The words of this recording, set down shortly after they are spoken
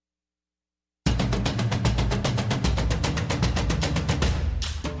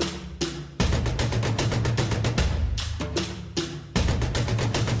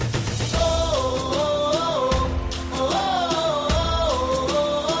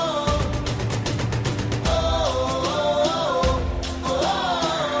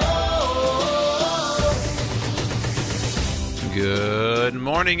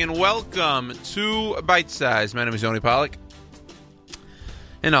morning and welcome to Bite Size. My name is Yoni Pollak,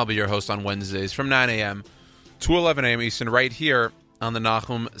 and I'll be your host on Wednesdays from 9 a.m. to 11 a.m. Eastern right here on the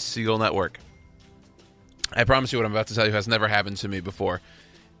Nachum Segal Network. I promise you what I'm about to tell you has never happened to me before,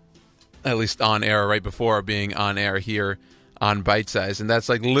 at least on air, right before being on air here on Bite Size. And that's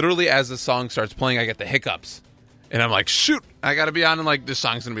like literally as the song starts playing, I get the hiccups. And I'm like, shoot, I got to be on in like, this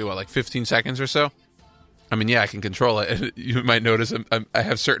song's going to be what, like 15 seconds or so? I mean, yeah, I can control it. You might notice I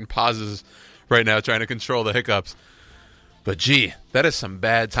have certain pauses right now trying to control the hiccups. But gee, that is some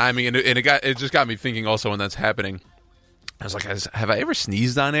bad timing. And it just got me thinking also when that's happening. I was like, have I ever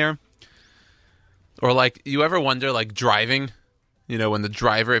sneezed on air? Or like, you ever wonder, like driving, you know, when the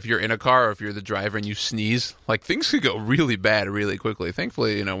driver, if you're in a car or if you're the driver and you sneeze, like things could go really bad really quickly.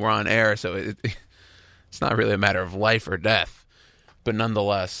 Thankfully, you know, we're on air, so it's not really a matter of life or death. But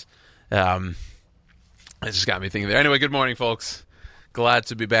nonetheless, it just got me thinking there. Anyway, good morning, folks. Glad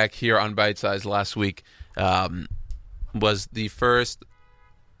to be back here on Bite Size. Last week was really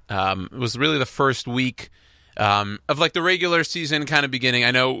the first week of like the regular season kind of beginning.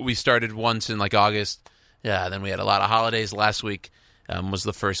 I know we started once in like August. Yeah, then we had a lot of holidays. Last week was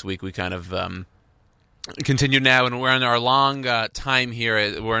the first week we kind of continued now, and we're in our long time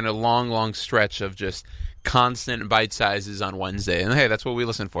here. We're in a long stretch of just constant bite sizes on Wednesday. And hey, that's what we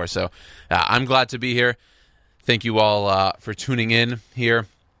listen for. So I'm glad to be here. Thank you all for tuning in here.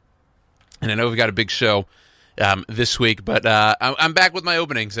 And I know we've got a big show this week, but I'm back with my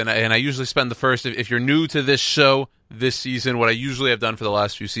openings. And I usually spend the first, if you're new to this show this season, what I usually have done for the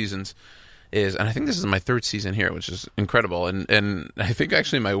last few seasons is, and I think this is my third season here, which is incredible. And I think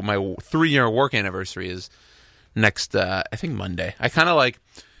actually my 3-year work anniversary is next, I think Monday. I kind of like,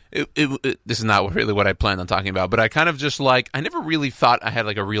 this is not really what I planned on talking about, but I kind of just like, I never really thought I had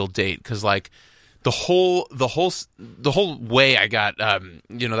like a real date, because like the whole way I got,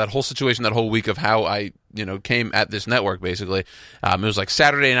 that whole situation, that whole week of how I, came at this network, basically, it was like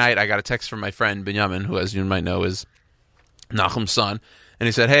Saturday night, I got a text from my friend Benjamin, who, as you might know, is Nachum's son, and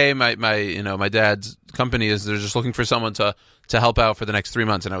he said, hey, my dad's company they're just looking for someone to help out for the next 3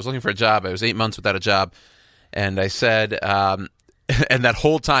 months, and I was looking for a job. I was 8 months without a job, and I said, and that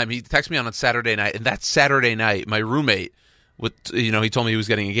whole time, he texted me on Saturday night, and that Saturday night, my roommate, he told me he was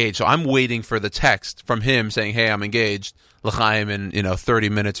getting engaged. So I'm waiting for the text from him saying, hey, I'm engaged, l'chaim, in 30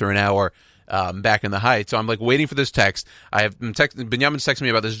 minutes or an hour back in the Heights. So I'm like waiting for this text. Benjamin's texting me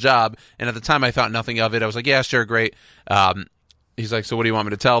about this job, and at the time I thought nothing of it. I was like, yeah, sure, great. He's like, so what do you want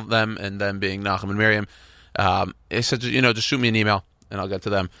me to tell them? And them being Nachum and Miriam, he said, just shoot me an email, and I'll get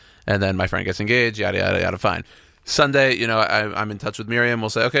to them. And then my friend gets engaged, yada, yada, yada, fine. Sunday, I'm in touch with Miriam. We'll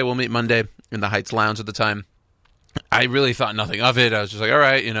say, okay, we'll meet Monday in the Heights Lounge at the time. I really thought nothing of it. I was just like, all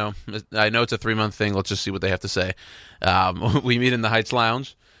right, I know it's a 3-month thing. Let's just see what they have to say. We meet in the Heights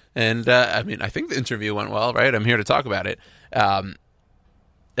Lounge, and I think the interview went well, right? I'm here to talk about it. And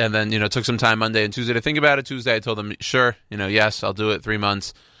then, took some time Monday and Tuesday to think about it. Tuesday, I told them, sure, yes, I'll do it, 3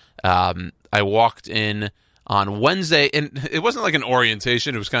 months. I walked in on Wednesday, and it wasn't like an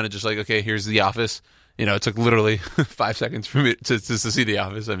orientation. It was kind of just like, okay, here's the office. It took literally 5 seconds for me to see the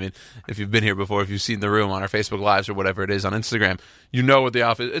office. I mean, if you've been here before, if you've seen the room on our Facebook Lives or whatever it is on Instagram, you know what the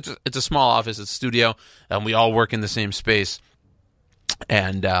office. It's a small office. It's a studio, and we all work in the same space.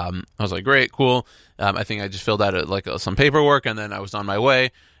 And I was like, great, cool. I think I just filled out some paperwork, and then I was on my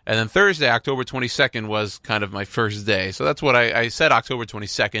way. And then Thursday, October 22nd, was kind of my first day. So that's what I said, October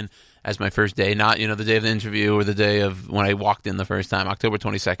 22nd as my first day, not the day of the interview or the day of when I walked in the first time. October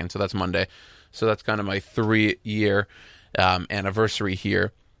 22nd, so that's Monday. So that's kind of my 3-year anniversary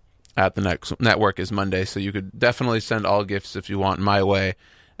here at the network is Monday. So you could definitely send all gifts if you want my way.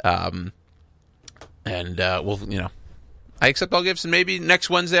 We'll, I accept all gifts, and maybe next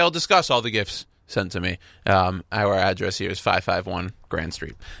Wednesday I'll discuss all the gifts sent to me. Our address here is 551 Grand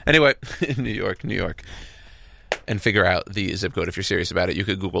Street. Anyway, in New York. And figure out the zip code if you're serious about it. You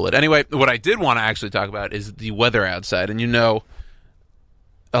could Google it. Anyway, what I did want to actually talk about is the weather outside. And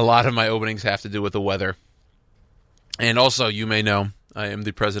a lot of my openings have to do with the weather. And also, you may know, I am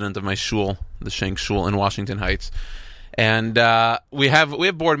the president of my shul, the Shank Shul in Washington Heights. And we have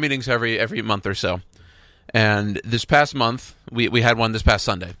board meetings every month or so. And this past month, we had one this past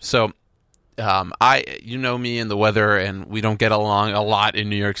Sunday. So, me and the weather, and we don't get along a lot in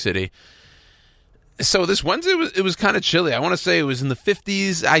New York City. So this Wednesday, it was kind of chilly. I want to say it was in the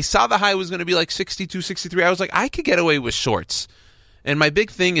 50s. I saw the high was going to be like 62, 63. I was like, I could get away with shorts. And my big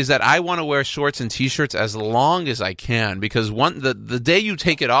thing is that I want to wear shorts and T-shirts as long as I can, because the day you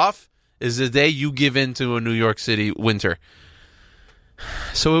take it off is the day you give in to a New York City winter.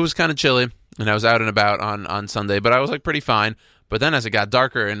 So it was kind of chilly, and I was out and about on Sunday, but I was like pretty fine. But then as it got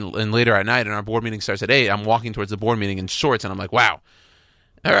darker and later at night and our board meeting starts at 8, I'm walking towards the board meeting in shorts and I'm like, wow,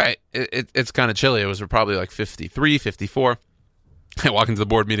 all right, it's kind of chilly. It was probably like 53, 54. I walk into the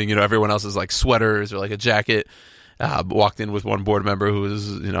board meeting, everyone else is like sweaters or like a jacket. Walked in with one board member who was,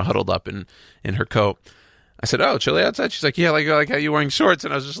 huddled up in her coat. I said, oh, chilly outside? She's like, yeah, like how you wearing shorts?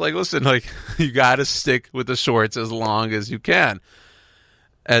 And I was just like, listen, like you got to stick with the shorts as long as you can.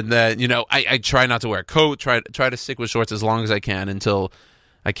 And then, I try not to wear a coat, try to stick with shorts as long as I can until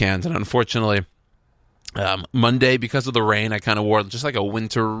I can't. And unfortunately, Monday, because of the rain, I kind of wore just like a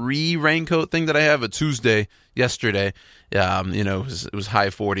wintry raincoat thing that I have. A Tuesday yesterday, it was high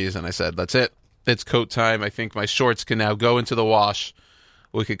 40s, and I said, that's it. It's coat time. I think my shorts can now go into the wash.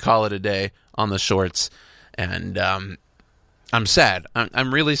 We could call it a day on the shorts. And I'm sad.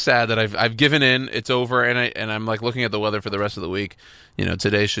 I'm really sad that I've given in. It's over, and I'm like looking at the weather for the rest of the week.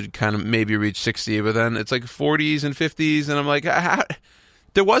 Today should kind of maybe reach 60, but then it's like 40s and 50s, and I'm like,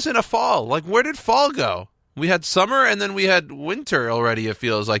 there wasn't a fall. Like, where did fall go? We had summer, and then we had winter already, it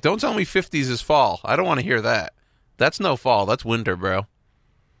feels like. Don't tell me 50s is fall. I don't want to hear that. That's no fall. That's winter, bro.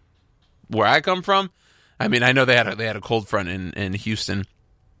 Where I come from, I mean, I know they had a cold front in Houston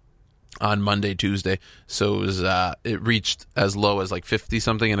on Monday, Tuesday, so it was it reached as low as like 50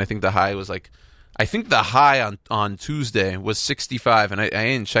 something, and I think the high was like, on Tuesday was 65, and I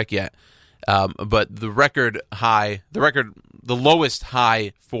didn't check yet, but the lowest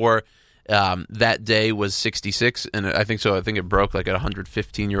high for that day was 66, and I think it broke like a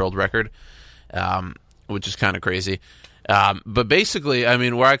 115-year-old record, which is kind of crazy. But basically, I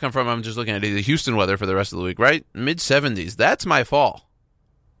mean, where I come from, I'm just looking at the Houston weather for the rest of the week, right? Mid-70s. That's my fall.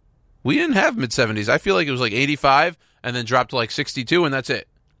 We didn't have mid-70s. I feel like it was like 85 and then dropped to like 62, and that's it.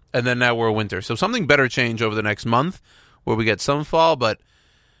 And then now we're winter. So something better change over the next month where we get some fall, but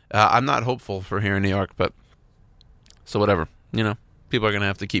I'm not hopeful for here in New York. But so whatever. People are going to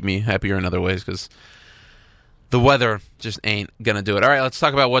have to keep me happier in other ways because the weather just ain't going to do it. All right, let's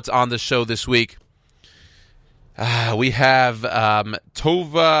talk about what's on the show this week. We have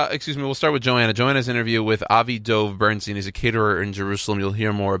Tova, we'll start with Joanna. Joanna's interview with Avidov Bernstein. He's a caterer in Jerusalem. You'll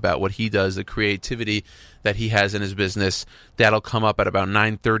hear more about what he does, the creativity that he has in his business. That'll come up at about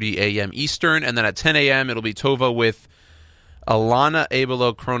 9:30 a.m. Eastern. And then at 10 a.m., it'll be Tova with Elana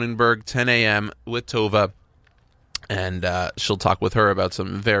Abelow Kronenberg, 10 a.m. with Tova. And she'll talk with her about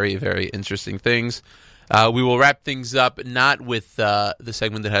some very, very interesting things. We will wrap things up, not with the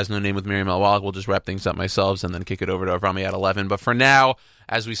segment that has no name with Miriam Al-Wallach. We'll just wrap things up myself and then kick it over to Avrami at 11. But for now,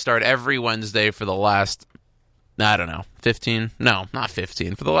 as we start every Wednesday for the last, 15? No, not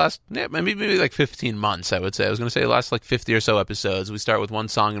 15. For the last, maybe like 15 months, I would say. I was going to say the last like 50 or so episodes. We start with one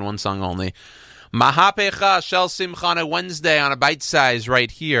song and one song only. Mahapecha Shel Simcha on a Wednesday on a bite size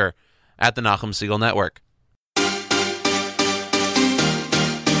right here at the Nachum Segal Network.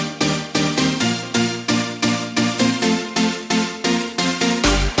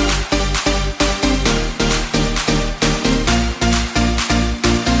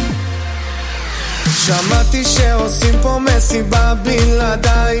 שמעתי שעושים פה מסיבה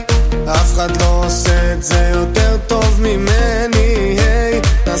בלעדיי, אף אחד לא עושה את זה יותר טוב ממני. היי,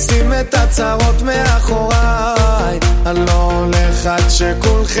 נשים את הצרות מאחוריי, אני לא הולך עד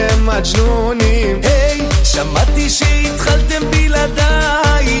שכולכם מג'נונים. היי, שמעתי שהתחלתם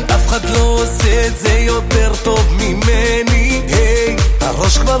בלעדיי, אף אחד לא עושה את זה יותר טוב ממני. היי,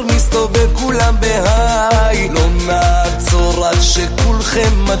 הראש כבר מסתובב כולם בהיי, לא נעצור עד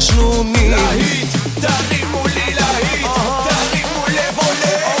שכולכם מג'נונים. להיט, תרימו לי להיט, תרימו לב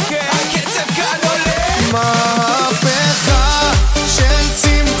עולה, הקצב כאן עולה. מהפכה של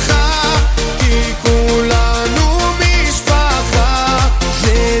שמחה, כי כולנו משפחה,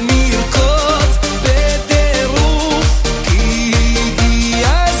 ונרקוד בטירוף, כי הגיע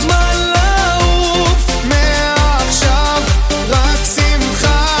הזמן לעוף. מעכשיו רק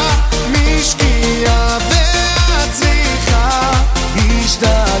שמחה, משקיעה והצליחה,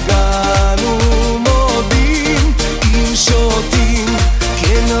 השתגענו מודים, אם שותים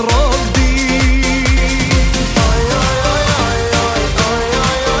כן רוקדים. אוי אוי אוי אוי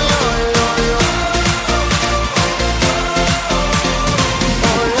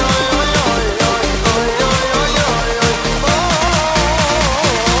אוי אוי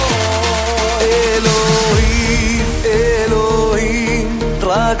אלוהים, אלוהים,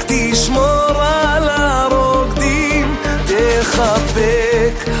 רק תשמור על הרוקדים,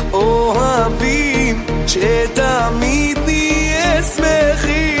 תחבק אוהבים, שתמיד נהיה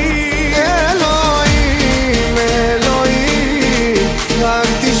שמחים. אלוהים, אלוהים, רק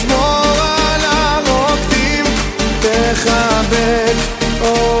תשמור על הרוקדים, תחבק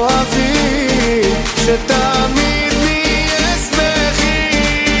אוהבים, שתמיד נהיה שמחים.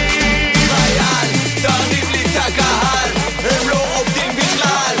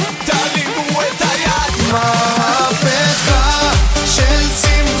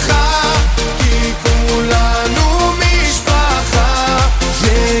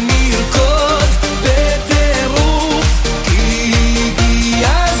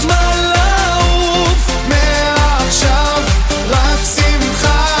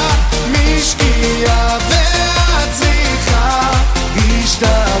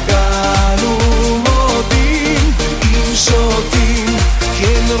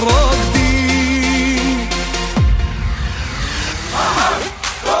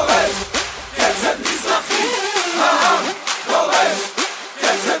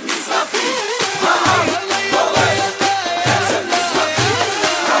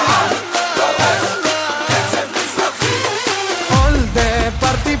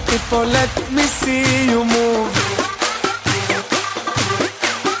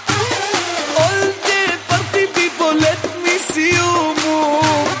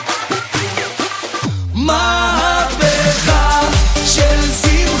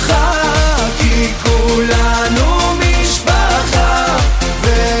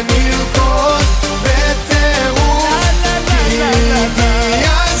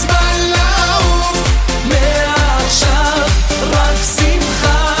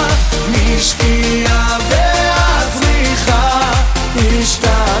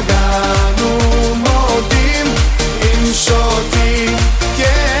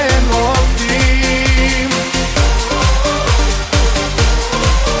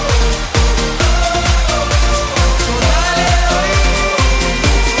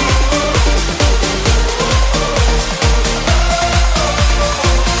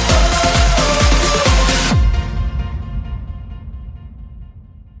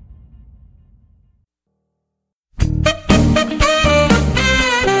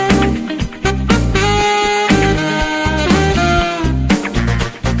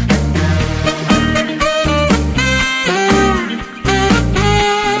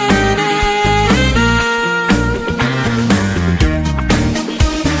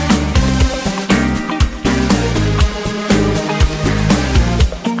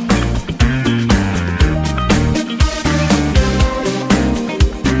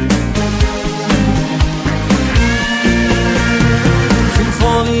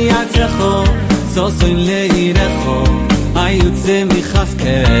 soy leirecho ayutze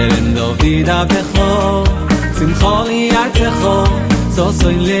michaskel David abecho simcholi artecho so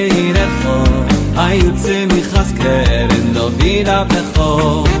soy leirecho ayutze michaskel David abecho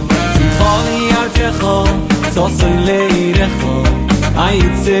simcholi artecho so soy leirecho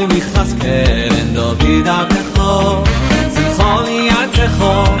ayutze michaskel David abecho simcholi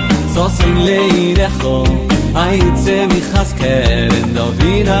artecho so soy leirecho ayutze michaskel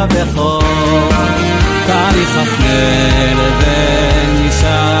David abecho Kali chasner ben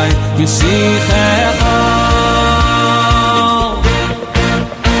Yishai Mishichecho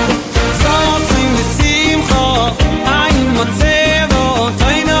So sing the simcho Ayin motzevo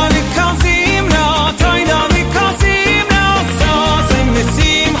Toina v'kasim lo Toina v'kasim lo So sing the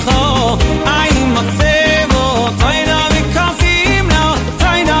simcho Ayin motzevo Toina v'kasim lo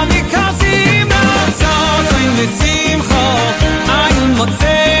Toina v'kasim lo So sing the simcho Ayin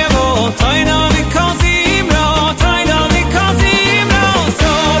motzevo Toina v'kasim lo Toina v'kasim lo So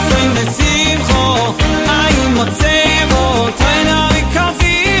sing the simcho Ayin motzevo Toina v'kasim lo Toina v'kasim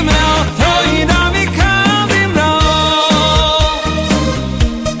lo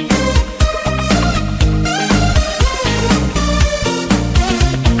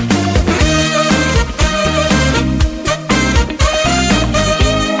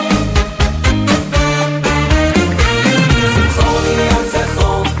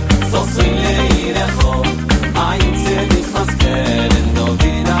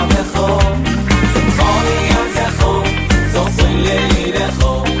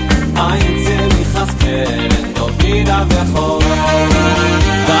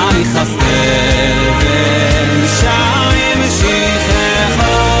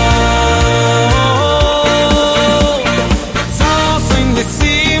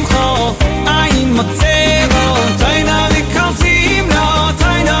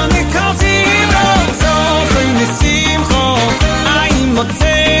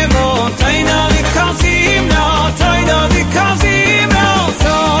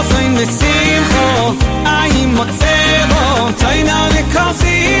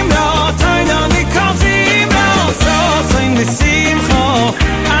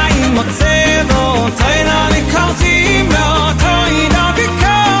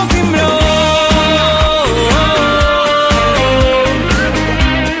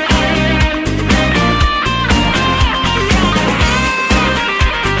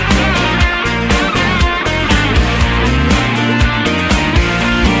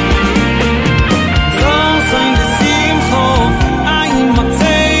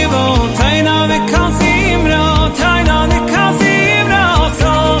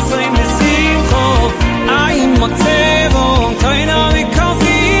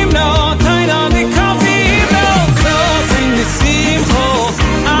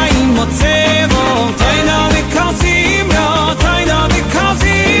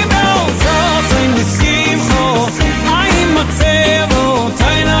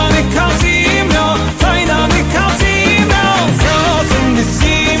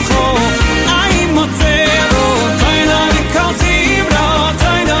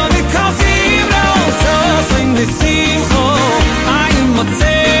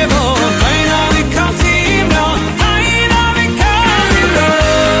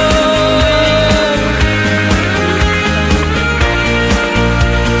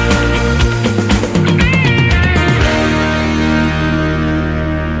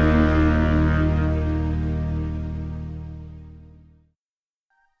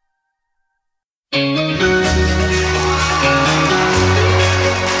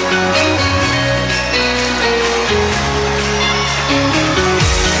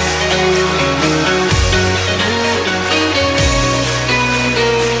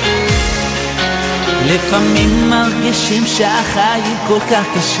לפעמים מרגישים שהחיים כל כך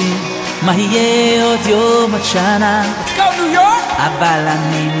קשים מה יהיה עוד יום עד שנה Let's go New York! אבל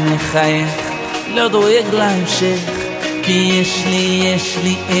אני מחייך לא דואג להמשך כי יש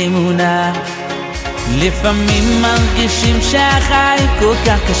לי אמונה לפעמים מרגישים שהחיים כל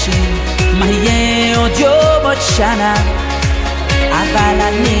כך קשים מה יהיה עוד יום עד שנה אבל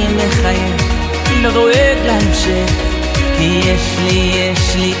אני מחייך לא דואג להמשך כי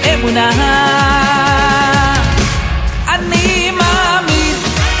יש לי אמונה אני מאמין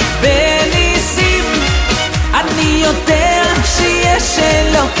בניסים אני יודע שיש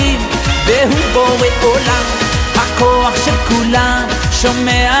אלוקים והוא בורא עולם הכוח של כולם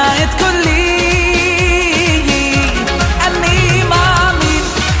שומע את קולי אני מאמין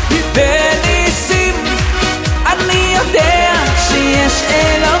בניסים אני יודע שיש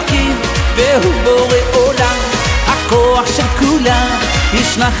אלוקים והוא בורא עולם הכוח של כולם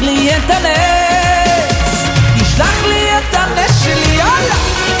ישלח לי את הלב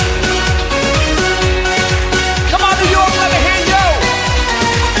Come on, New York, let me hear you.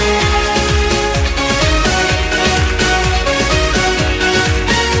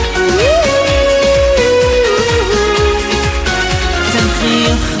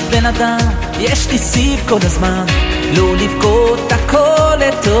 תמחיך בן אדם, יש לי סיב כל הזמן, לא לבכות הכל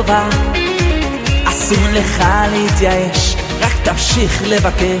לטובה. אסור לך להתייאש, רק תמשיך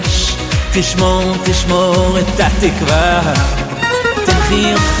לבקש, תשמור את התקווה.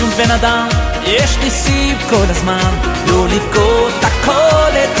 תמחיך בן אדם, יש לי סיב כל הזמן, לא לבכות הכל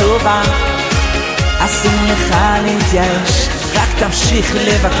לטובה. אסור לך להתייאש, רק תמשיך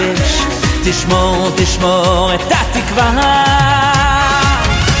לבקש, תשמור את התקווה.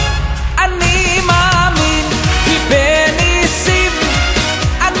 אני מאמין כי בניסים,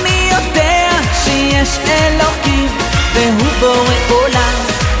 אני יודע שיש אלוקים והוא בורא עולם,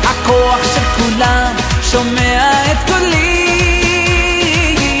 הכוח של כולם שומע את קולי.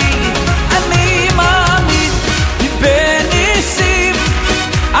 אני מאמין כי בניסים,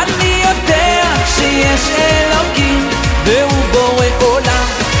 אני יודע שיש אלוקים והוא בורא עולם,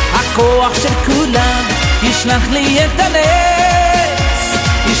 הכוח של כולם ישלח לי את הנס,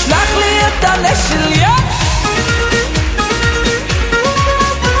 ישלח לי את הנס שלי.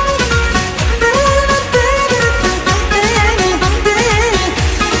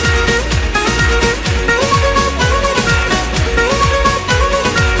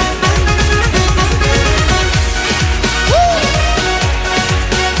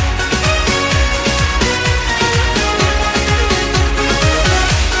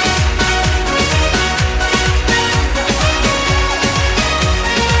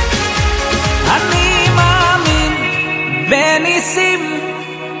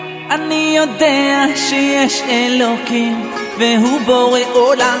 אני יודע שיש אלוקים והוא בורא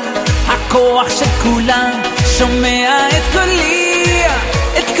עולם, הכוח של כולם שומע את קולי,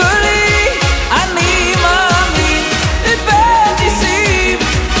 את קולי. אני מאמין בניסים,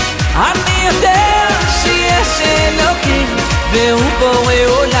 אני יודע שיש אלוקים והוא בורא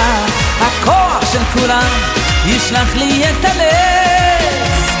עולם, הכוח של כולם ישלח לי את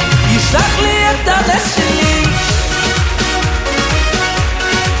הנס, ישלח לי את הנס שלי.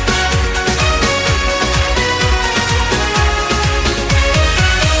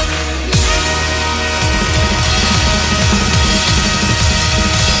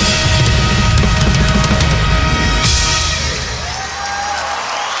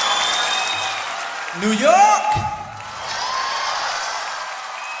 New York!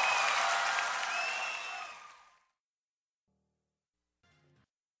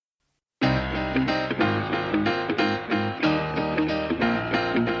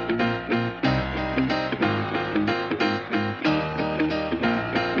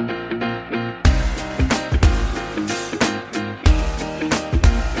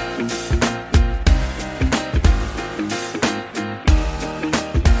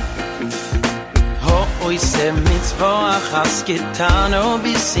 Has getano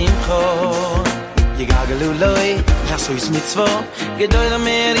bisimcho Yigagalu loy Chasois mitzvo Gedoyle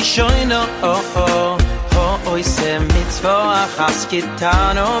meri shoyno Oh oh Oh oise mitzvo Has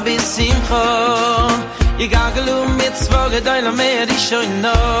getano bisimcho Yigagalu mitzvo Gedoyle meri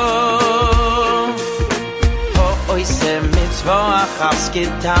shoyno Oh oise mitzvo Has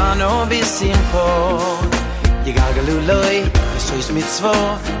getano bisimcho Yigagalu loy Chasois mitzvo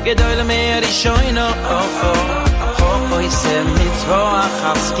Gedoyle meri shoyno Oh oh Oy se mitzvo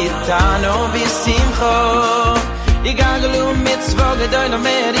achas kitano bisimcho Yigagalu mitzvo gedoyle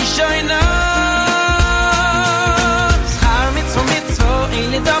meri shoyna Schar mitzvo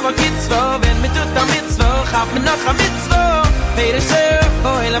Eile dava kitzvo Wenn mit tut a mitzvo Chab me noch a mitzvo Meire sheo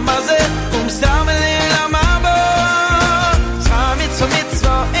Oile maze Stamel ela mabo Schar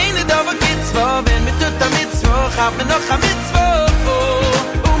mitzvo Eile dava kitzvo Wenn mit tut a mitzvo Chab me noch a mitzvo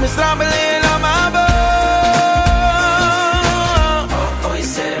Stamel ela mabo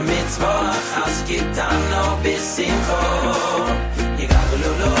Gitano bisimcho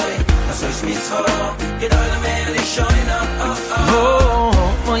Yigagalu loy Asois mitzvo Gedoyle meri shoyna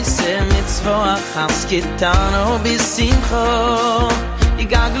Oh, oise mitzvo Achas gitano bisimcho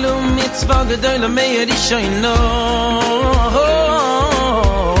Yigagalu mitzvo Gedoyle meri shoyna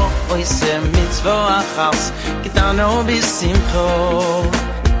Oh, oise mitzvo Achas gitano bisimcho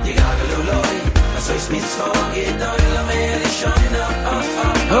Yigagalu loy Asois mitzvo Gedoyle meri shoyna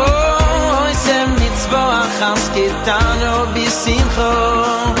Oh mitzvo achas getano bisimcho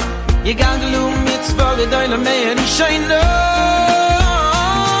Yigagalu mitzvo gedoyle meri shoyno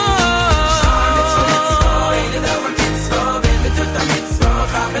Mitzvo Eile dava mitzvo Wenn mit tut a mitzvo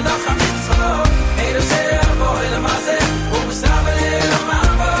Chab me noch a mitzvo Eile sheo Oile maze Stamel ela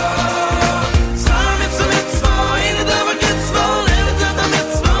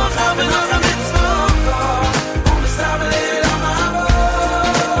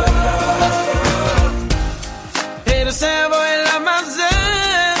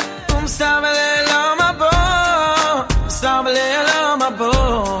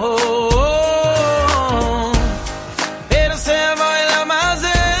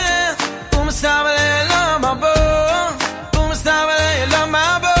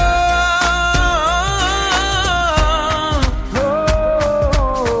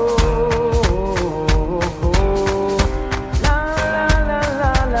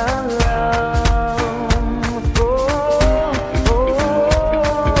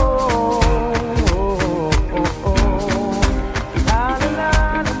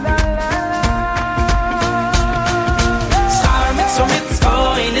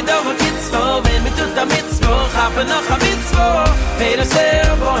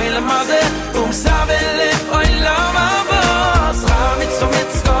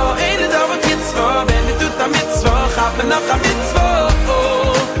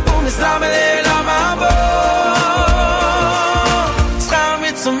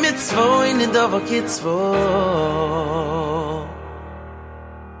kitzvo in Dova kitzvo.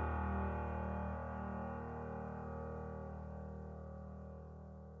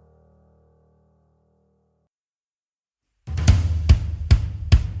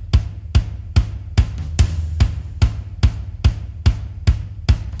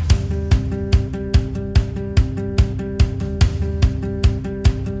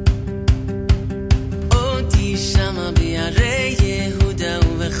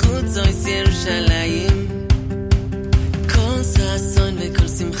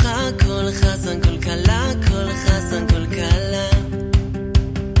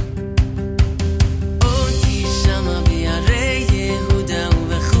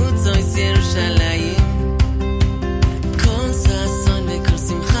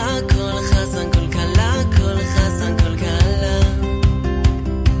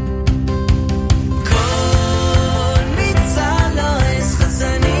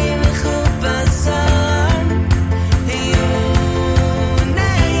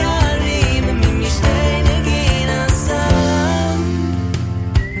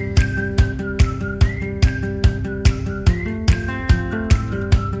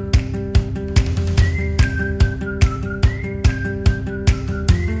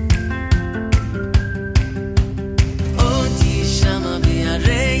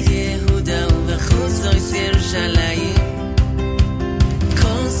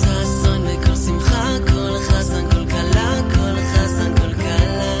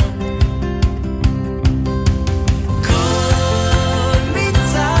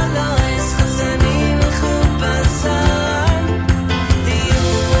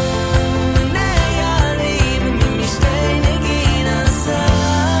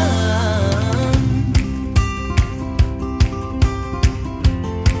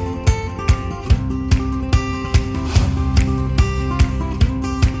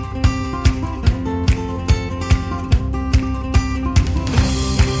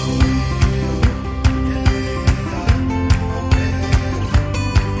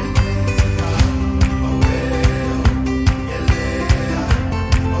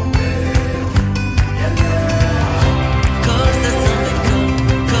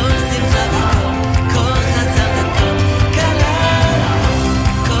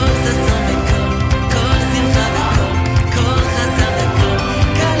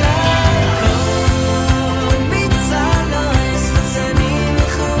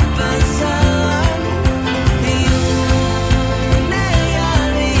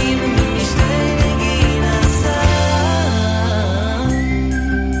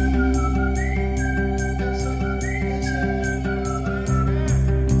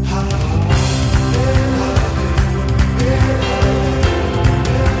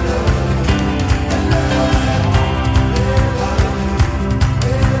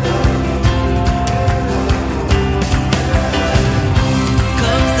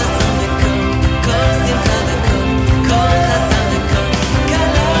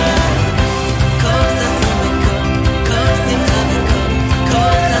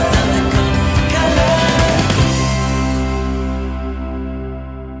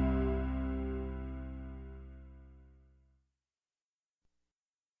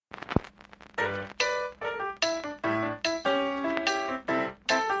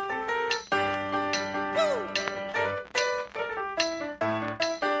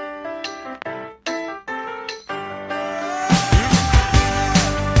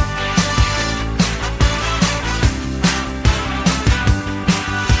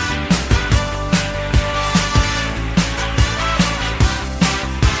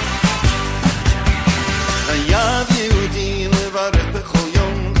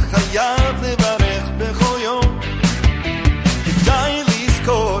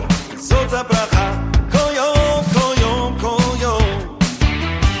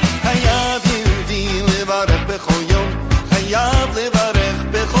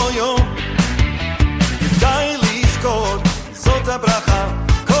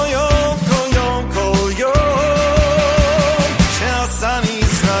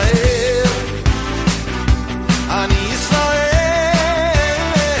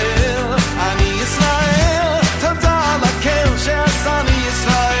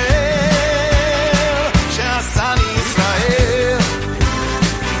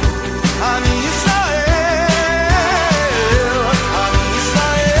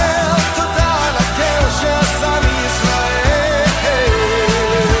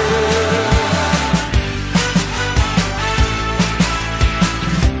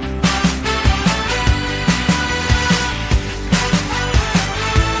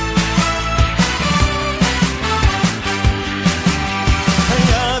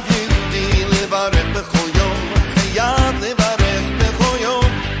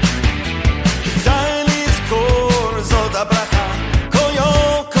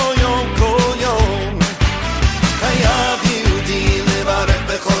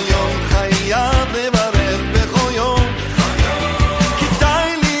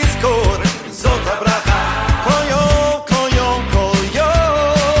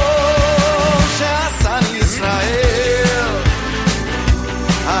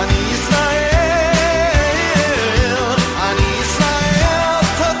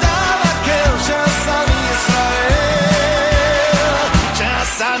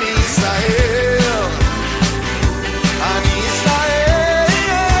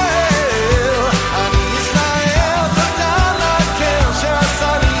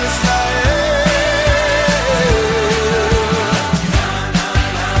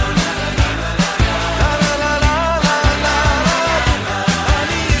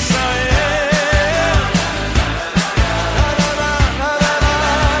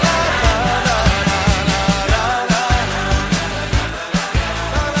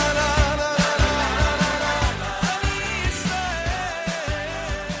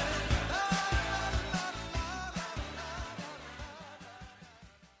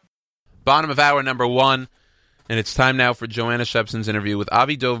 bottom of hour number 1, and it's time now for Joanna Shebson's interview with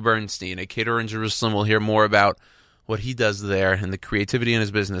Avidov Bernstein, a caterer in Jerusalem. We'll hear more about what he does there and the creativity in his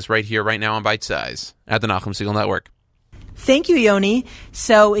business right here, right now on Bite Size at the Nachum Segal Network. Thank you, Yoni.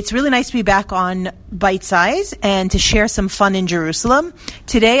 So it's really nice to be back on Bite Size and to share some fun in Jerusalem.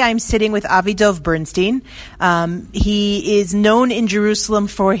 Today I'm sitting with Avidov Bernstein. He is known in Jerusalem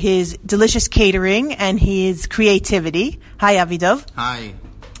for his delicious catering and his creativity. Hi, Avidov. Hi.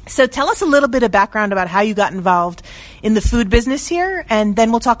 So tell us a little bit of background about how you got involved in the food business here, and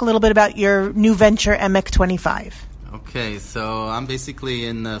then we'll talk a little bit about your new venture, Emek 25. Okay, so I'm basically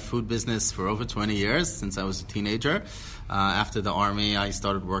in the food business for over 20 years, since I was a teenager. After the army, I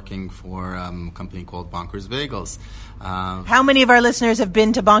started working for a company called Bonkers Bagels. How many of our listeners have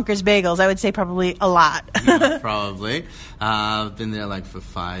been to Bonkers Bagels? I would say probably a lot. Yeah, probably. I've been there for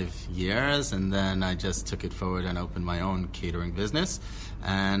 5 years, and then I just took it forward and opened my own catering business.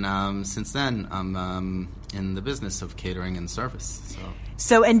 And since then, I'm in the business of catering and service.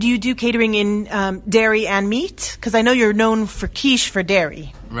 So, and do you do catering in dairy and meat? Because I know you're known for Quiche for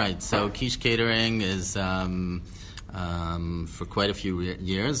dairy. Right. So Quiche Catering is for quite a few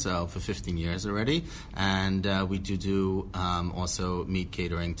years, for 15 years already, and we do also meat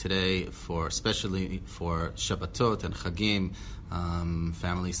catering today, especially for Shabbatot and Chagim,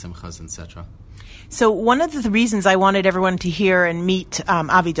 family simchas, etc. So one of the reasons I wanted everyone to hear and meet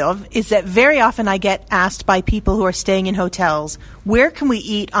Avidov is that very often I get asked by people who are staying in hotels, where can we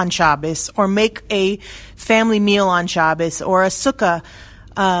eat on Shabbos or make a family meal on Shabbos or a sukkah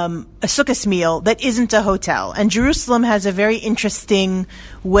meal that isn't a hotel. And Jerusalem has a very interesting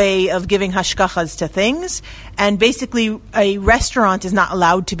way of giving hashkachas to things. And basically, a restaurant is not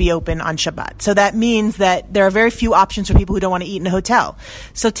allowed to be open on Shabbat. So that means that there are very few options for people who don't want to eat in a hotel.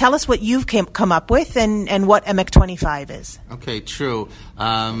 So tell us what you've come up with and what Emek 25 is. Okay, true.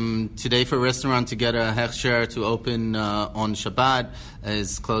 Today, for a restaurant to get a hechsher to open on Shabbat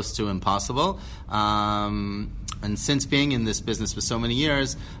is close to impossible. And since being in this business for so many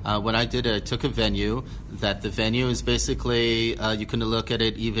years, what I did, I took a venue. That the venue is basically, you can look at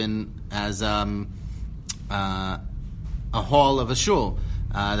it even as a hall of a shul.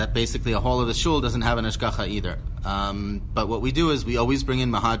 That basically a hall of the shul doesn't have an hashgacha either. But what we do is we always bring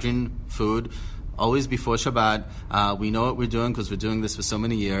in mahadrin food, always before Shabbat. We know what we're doing because we're doing this for so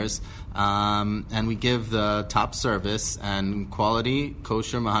many years. And we give the top service and quality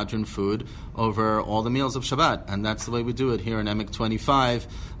kosher mahadrin food over all the meals of Shabbat. And that's the way we do it here in Emek 25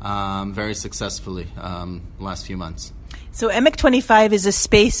 very successfully last few months. So Emek 25 is a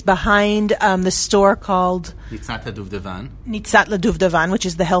space behind the store called Nitzat Laduvdavan, which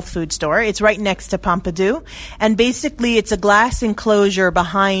is the health food store. It's right next to Pompidou. And basically it's a glass enclosure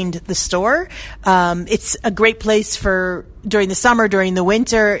behind the store. It's a great place for during the summer, during the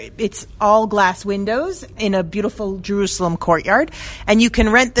winter. It's all glass windows in a beautiful Jerusalem courtyard. And you can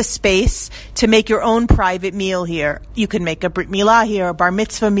rent the space to make your own private meal here. You can make a Brit Milah here, a Bar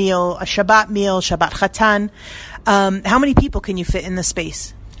Mitzvah meal, a Shabbat meal, Shabbat Chatan. How many people can you fit in the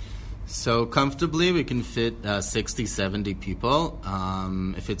space? So comfortably, we can fit 60, 70 people.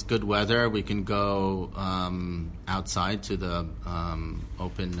 If it's good weather, we can go outside to the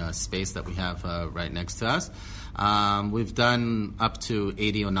open space that we have right next to us. We've done up to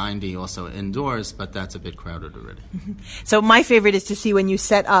 80 or 90 also indoors, but that's a bit crowded already. Mm-hmm. So my favorite is to see when you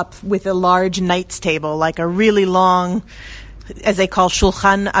set up with a large knights table, like a really long, as they call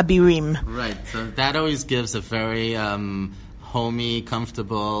Shulchan Abirim. Right. So that always gives a very homey,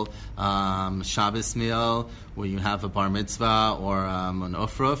 comfortable Shabbos meal where you have a bar mitzvah or an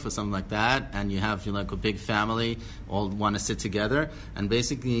ofruf or something like that, and you have like a big family all want to sit together, and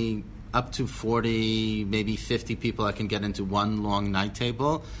basically up to 40, maybe 50 people I can get into one long night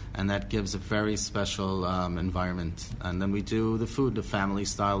table, and that gives a very special environment. And then we do the food, the family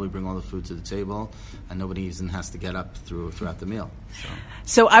style. We bring all the food to the table, and nobody even has to get up throughout the meal.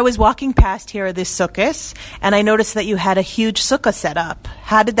 So I was walking past here this sukkah, and I noticed that you had a huge sukkah set up.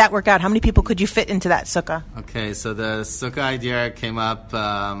 How did that work out? How many people could you fit into that sukkah? Okay, so the sukkah idea came up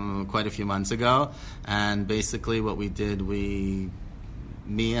quite a few months ago, and basically what we did,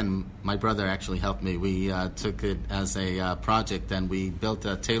 me and my brother actually helped me. We took it as a project, and we built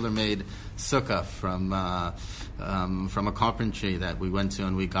a tailor-made sukkah from a carpentry that we went to,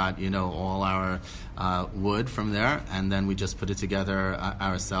 and we got all our wood from there, and then we just put it together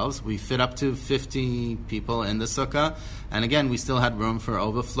ourselves. We fit up to 50 people in the sukkah, and again, we still had room for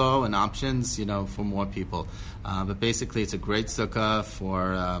overflow and options, for more people. But basically, it's a great sukkah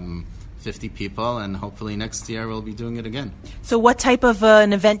 50 people, and hopefully next year we'll be doing it again. So what type of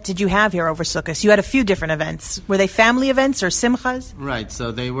an event did you have here over Sukkot? You had a few different events. Were they family events or simchas? Right,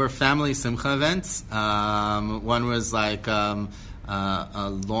 so they were family simcha events. One was like a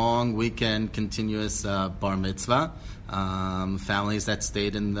long weekend continuous bar mitzvah. Families that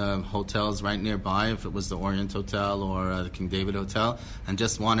stayed in the hotels right nearby, if it was the Orient Hotel or the King David Hotel, and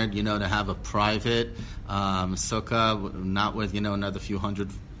just wanted, to have a private sukkah, not with, another few hundred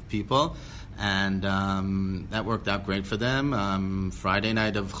people. And that worked out great for them. Friday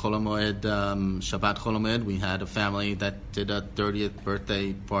night of Chol HaMoed, Shabbat Chol HaMoed, we had a family that did a 30th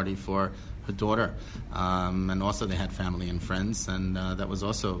birthday party for her daughter. And also they had family and friends, and that was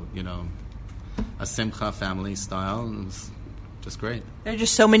also, a simcha family style. It was just great. There are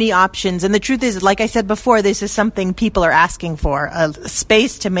just so many options. And the truth is, like I said before, this is something people are asking for, a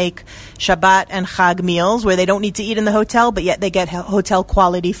space to make Shabbat and Chag meals where they don't need to eat in the hotel, but yet they get hotel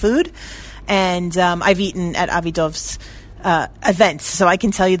quality food. And I've eaten at Avidov's events, so I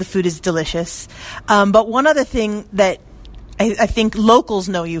can tell you the food is delicious. But one other thing that I think locals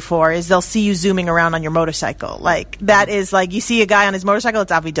know you for is they'll see you zooming around on your motorcycle. Like, that is like, you see a guy on his motorcycle,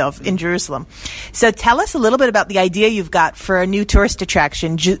 it's Avidov in Jerusalem. So tell us a little bit about the idea you've got for a new tourist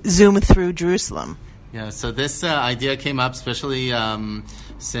attraction, Zoom Through Jerusalem. Yeah, so this idea came up especially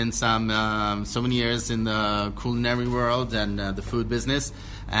since I'm so many years in the culinary world and the food business.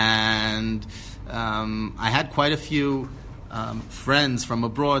 And I had quite a few friends from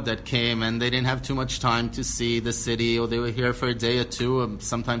abroad that came, and they didn't have too much time to see the city, or they were here for a day or two, or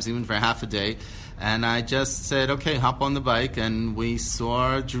sometimes even for half a day. And I just said, okay, hop on the bike, and we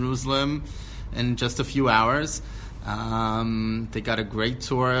saw Jerusalem in just a few hours. They got a great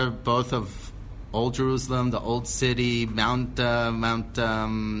tour, both of Old Jerusalem, the Old City, Mount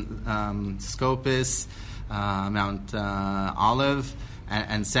Scopus, Mount Olive,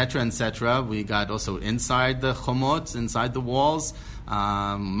 and cetera, and cetera. We got also inside the Chomot, inside the walls,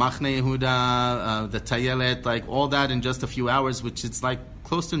 Machne Yehuda, the Tayelet, like all that in just a few hours, which it's like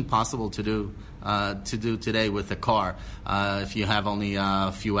close to impossible to do today with a car, if you have only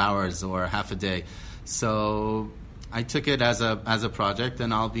a few hours or half a day. So I took it as a project,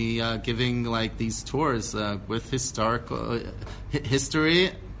 and I'll be giving like these tours with historical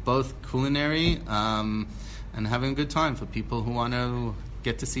history, both culinary, and having a good time for people who want to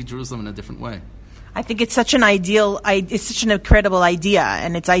get to see Jerusalem in a different way. I think it's such an incredible idea,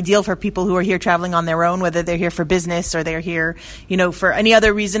 and it's ideal for people who are here traveling on their own, whether they're here for business or they're here, for any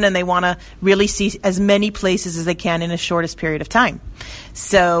other reason, and they want to really see as many places as they can in the shortest period of time.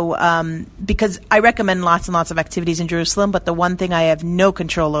 So, because I recommend lots and lots of activities in Jerusalem, but the one thing I have no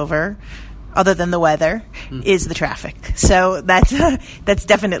control over, other than the weather, is the traffic. So that's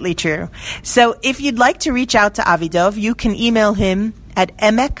definitely true. So if you'd like to reach out to Avidov, you can email him at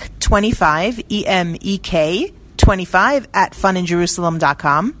emek25, EMEK 25 at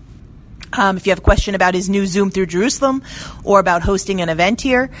funinjerusalem.com. If you have a question about his new Zoom Through Jerusalem or about hosting an event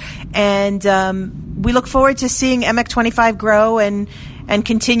here. And we look forward to seeing Emek 25 grow and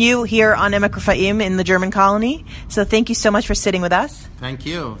continue here on Emek Rafaim in the German colony. So thank you so much for sitting with us. Thank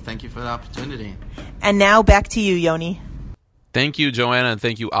you. Thank you for the opportunity. And now back to you, Yoni. Thank you, Joanna, and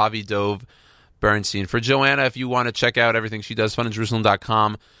thank you, Avidov Bernstein. For Joanna, if you want to check out everything she does,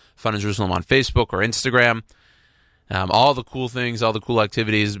 funinjerusalem.com, Fun in Jerusalem on Facebook or Instagram. All the cool things, all the cool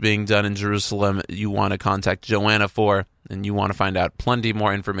activities being done in Jerusalem you want to contact Joanna for, and you want to find out plenty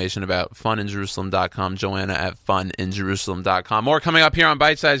more information about funinjerusalem.com, Joanna at funinjerusalem.com. More coming up here on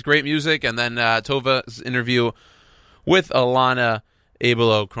Bite Size, great music, and then Tova's interview with Elana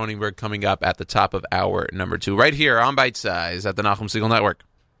Abelow Kronenberg coming up at the top of hour number 2, right here on Bite Size at the Nachum Segal Network.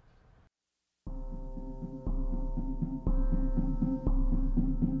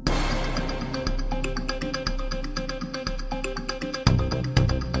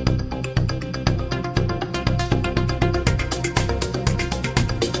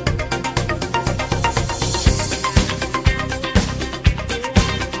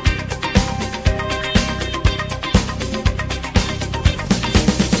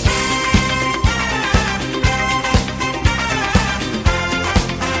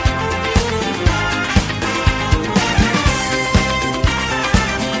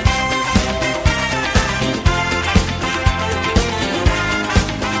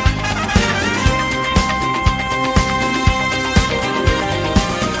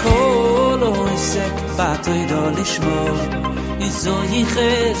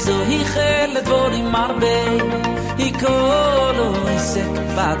 זוהי לדבורים הרבה הכל עסק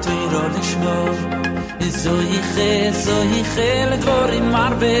בתוירו לשמור זוהי לדבורים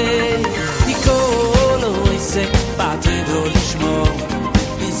הרבה הכל עסק בתוירו לשמור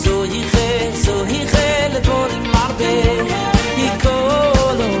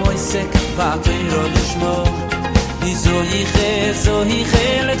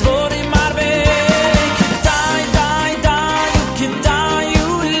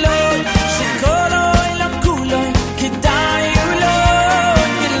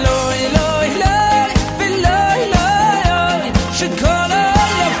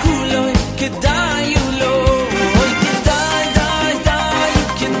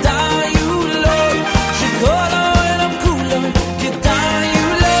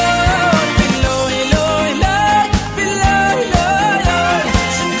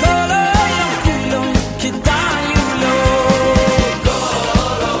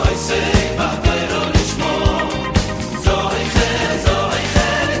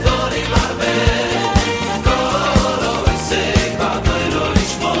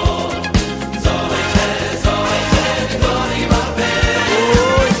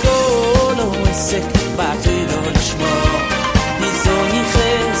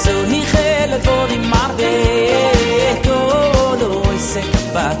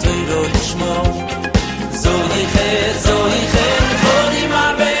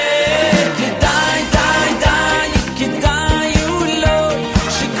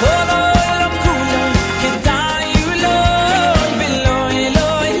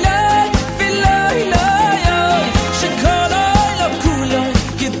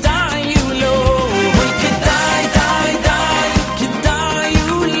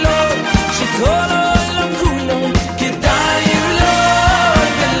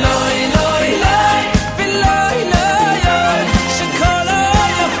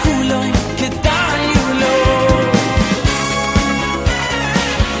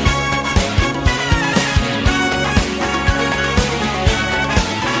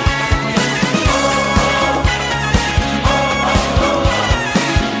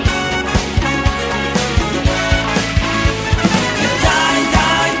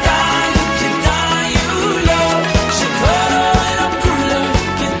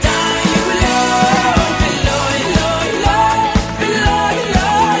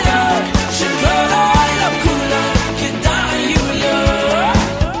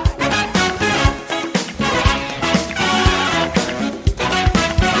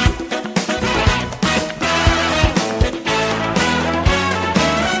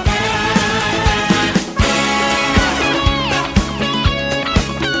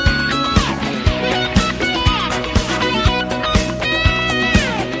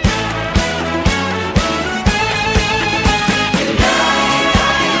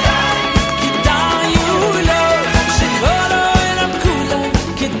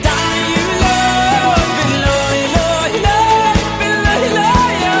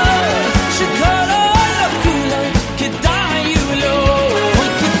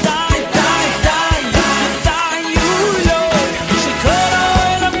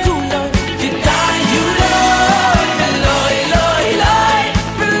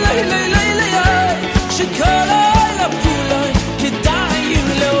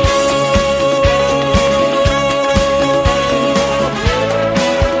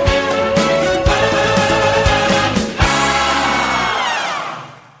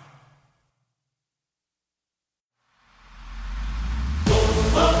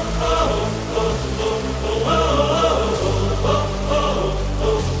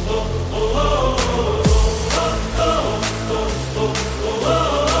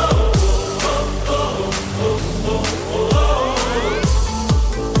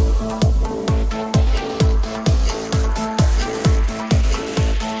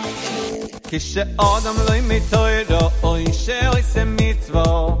כשאדם לא מתוירו אוי שעושה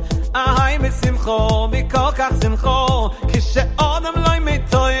מצווה אהי בשמחו מכל כך שמחו כשאדם לא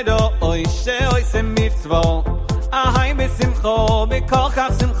מתוירו אוי שעושה מצווה אהי בשמחו מכל כך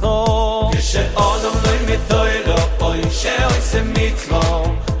שמחו כשאדם לא מתוירו אוי שעושה מצווה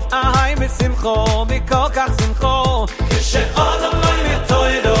אהי בשמחו מכל כך שמחו כשאדם לא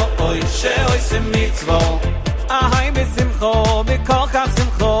מתוירו אוי שעושה מצווה אהי בשמחו מכל כך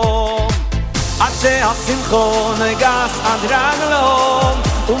שמחו שהשמחו נגס עד רגלו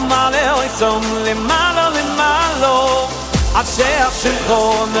ומעלה אויסום למעלה למעלה עד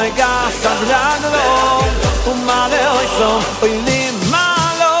שהשמחו נגס עד רגלו ומעלה אויסום אוי למעלה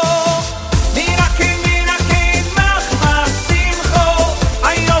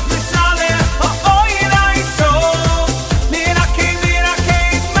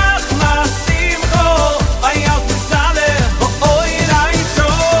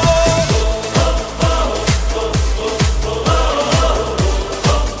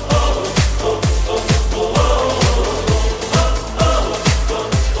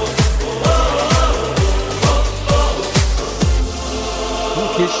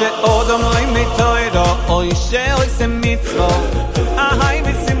כשאודם לא מתוירו אוי שעושה מצוות ahai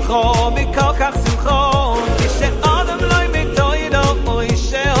misimcho mikol kach simcho כשאודם לא מתוירו אוי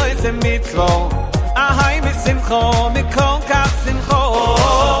שעושה מצוות ahai misimcho mikol kach simcho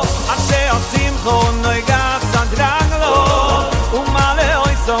אשר שמחו נויגה סדרג לו ומלא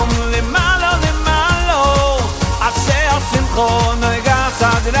אוי סום למעלה למעלה אשר שמחו נויגה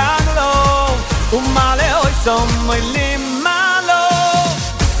סדרג לו ומלא אוי סום למעלה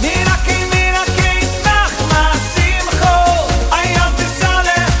מירקי מירקי נחמה שמחו איות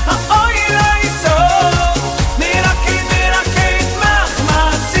בסלה האוי לאיסו מירקי מירקי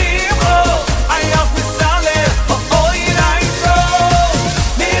נחמה שמחו איות בסלה האוי לאיסו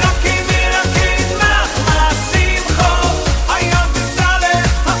מירקי מירקי נחמה שמחו איות בסלה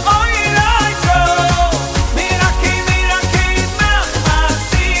האוי לאיסו מירקי מירקי נחמה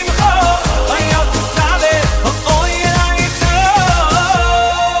שמחו איות בסלה האוי לאיסו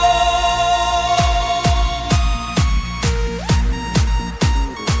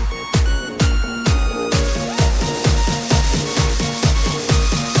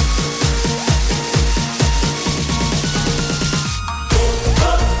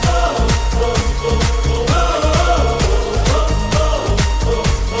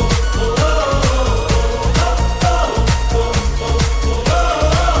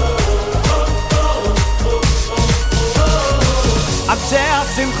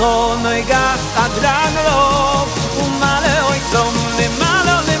השמחו נויגס אדרן לו ומלא אוי סום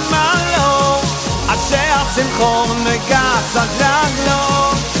למעלה למעלה אשר השמחו נויגס אדרן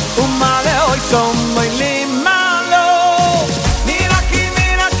לו ומלא אוי סום למעלה מירקי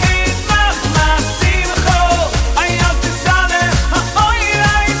מירקי נחמה שמחו איות בסלה האוי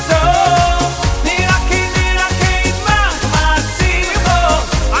לאיסו מירקי מירקי נחמה שמחו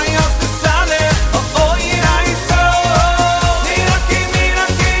איות בסלה האוי לאיסו מירקי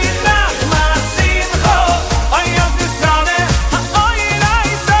מירקי נחמה שמחו איות בסלה האוי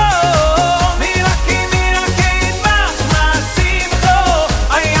לאיסו מירקי מירקי נחמה שמחו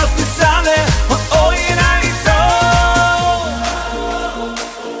איות בסלה האוי לאיסו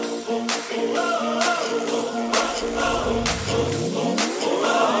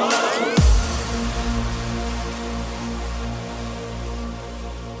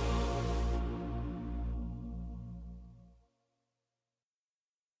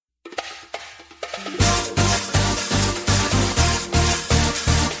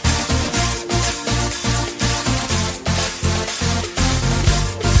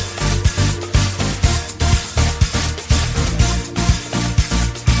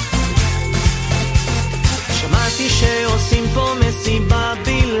שמעתי שעושים פה מסיבה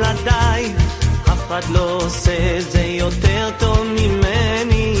בלעדיי אף אחד לא עושה את זה יותר טוב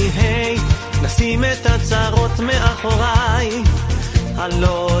ממני היי נשים את הצרות מאחוריי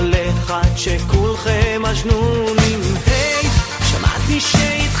הלא הולך עד שכולכם מג'נונים היי שמעתי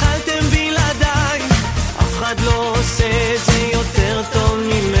שהתחלתם בלעדיי אף אחד לא עושה את זה יותר טוב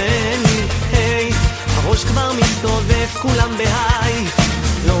ממני היי הראש כבר מסתובב כולם בהיי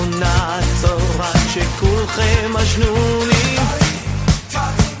לא נעצור עד שכולכם מג'נונים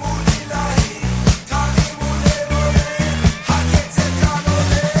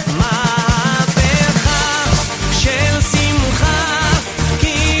מהפכה של שמחה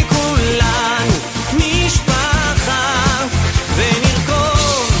כי כולנו משפחה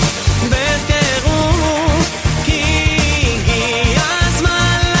ונרקוד בטירוף כי הגיע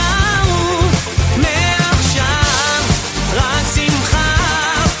הזמן לעוף מעכשיו רק שמחה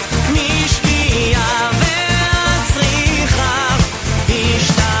משקיעה ועד צריכה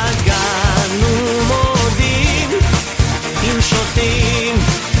השתגענו מודים אם שותים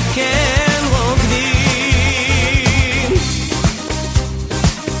כן רוקדים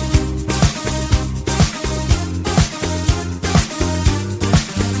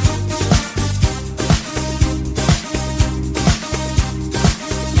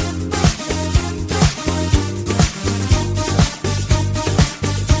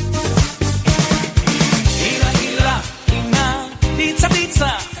הילה הילה הינה פיצה פיצה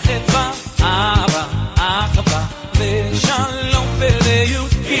חדווה אהבה אחווה ושלום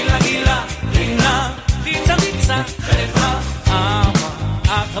וליות הילה הילה הינה פיצה פיצה חדווה אהבה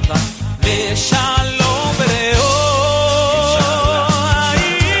אחווה ושלום וליות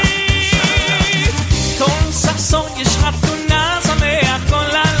כל ששון יש חתונה שמח כל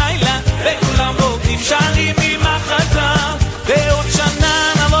הלילה וכולם רוקדים שרים עם החלטה ועוד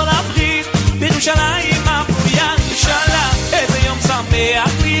שנה נבוא לברית בירושלים הפויה נשאלה איזה יום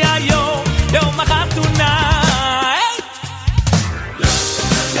שמח לי היום יום החתונה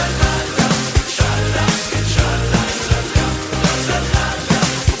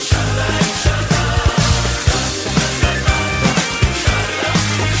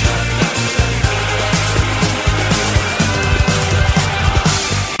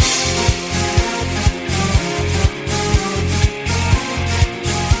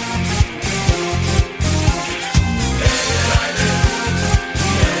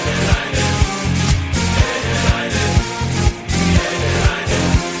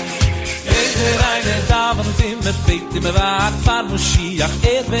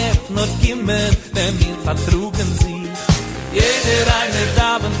wird nur kommen, wenn wir vertrugen sich. Jeder eine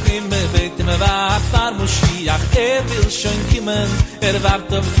Daven immer, beten wir wach, war Moschiach, will schon kommen,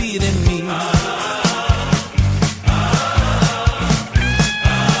 wartet auf dir in mir.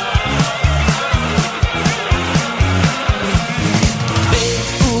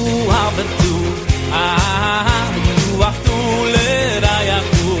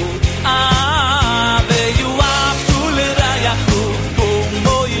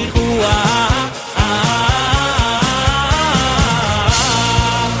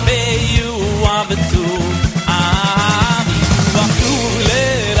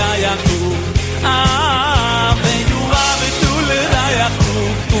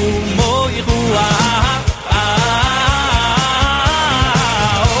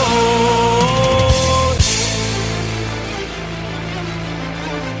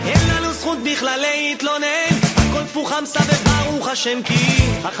 השם כי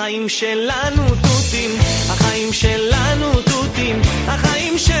החיים שלנו תותים, החיים שלנו תותים,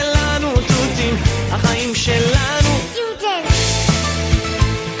 החיים שלנו תותים, החיים שלנו תותים.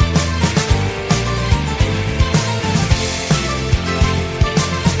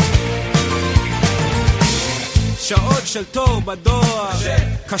 שעות של תור בדואר,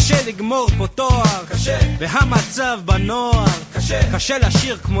 קשה לגמור פה תואר, והמצב בנוער, קשה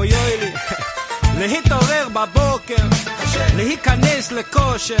לשיר כמו יוילי, להתעורר בבוקר, להיכנס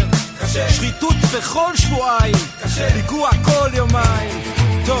לכושר, שחיתות בכל שבועיים, פיגוע כל יומיים.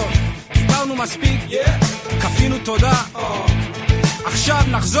 טוב, דיברנו מספיק, כפינו תודה, עכשיו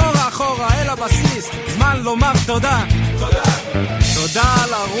נחזור אחורה אל הבסיס, זמן לומר תודה. תודה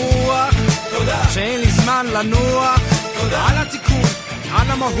על הרוח, שאין לי זמן לנוח, על התיקון,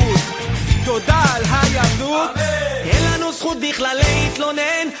 על המהות, תודה על היהדות. אין לנו זכות בכלל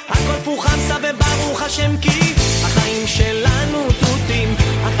להתלונן, הכל פוחמסה וברוך השם כי החיים שלנו תותים,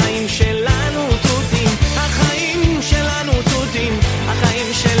 החיים שלנו תותים, החיים שלנו תותים,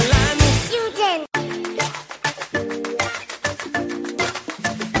 החיים שלנו תותים.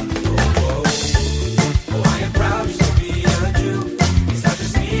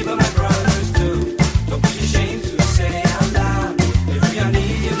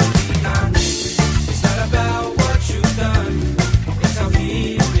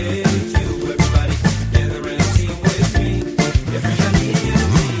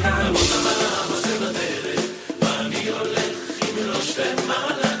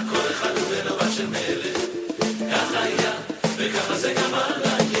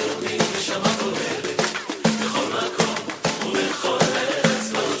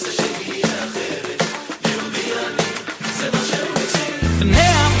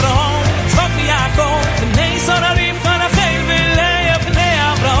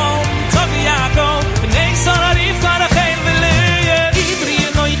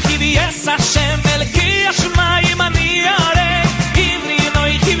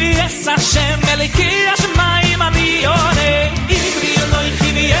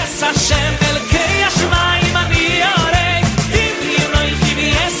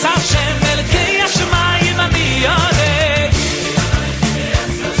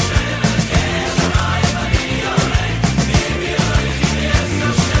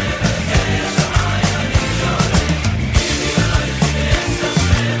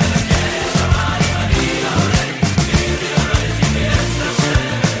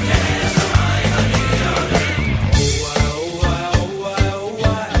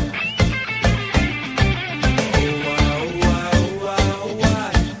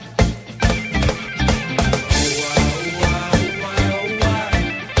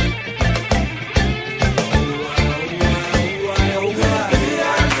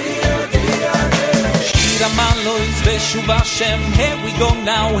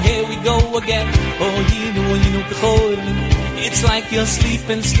 It's like you're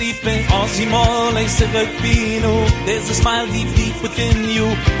sleeping, there's a smile deep within you.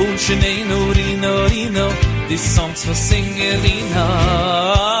 This song's for singing.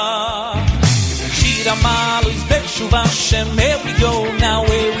 Shira Malo is Beshuva Shem. Here we go now,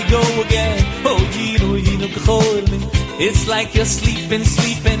 here we go again. It's like you're sleeping,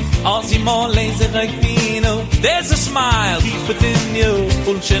 there's a smile deep within you.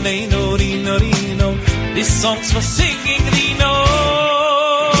 This song's for singing, Rino.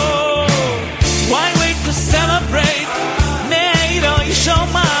 Why wait to celebrate? Neiro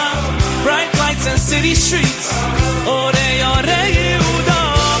Yishoma, bright lights and city streets. Ore Yehuda.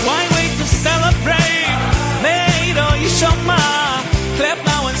 Why wait to celebrate? Neiro Yishoma, clap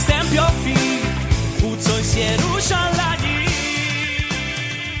now and stamp your feet. Utzois Yerushalayim.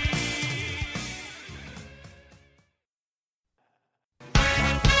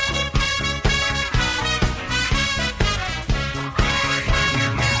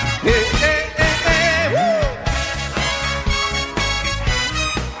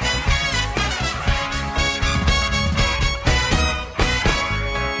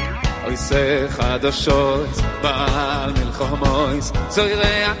 oise chadoshois Baal milchomois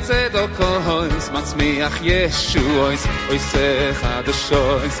Zoirei atzedokois Matzmiach Yeshuois Oise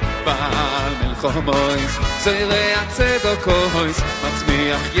chadoshois Baal milchomois Zoirei atzedokois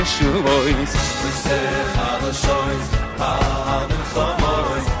Matzmiach Yeshuois Oise chadoshois Baal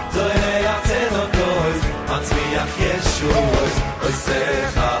milchomois Zoirei atzedokois Matzmiach Yeshuois Oise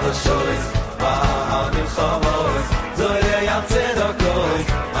chadoshois Baal milchomois Zoirei atzedokois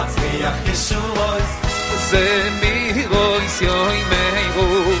Matzmiach Yeshuois Ze mirois yoi meiru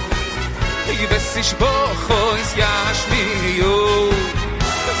Yvesish bochois yashmiyu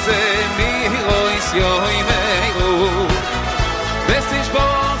Ze mirois yoi meiru Yvesish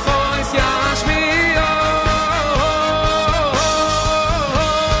bochois yashmiyu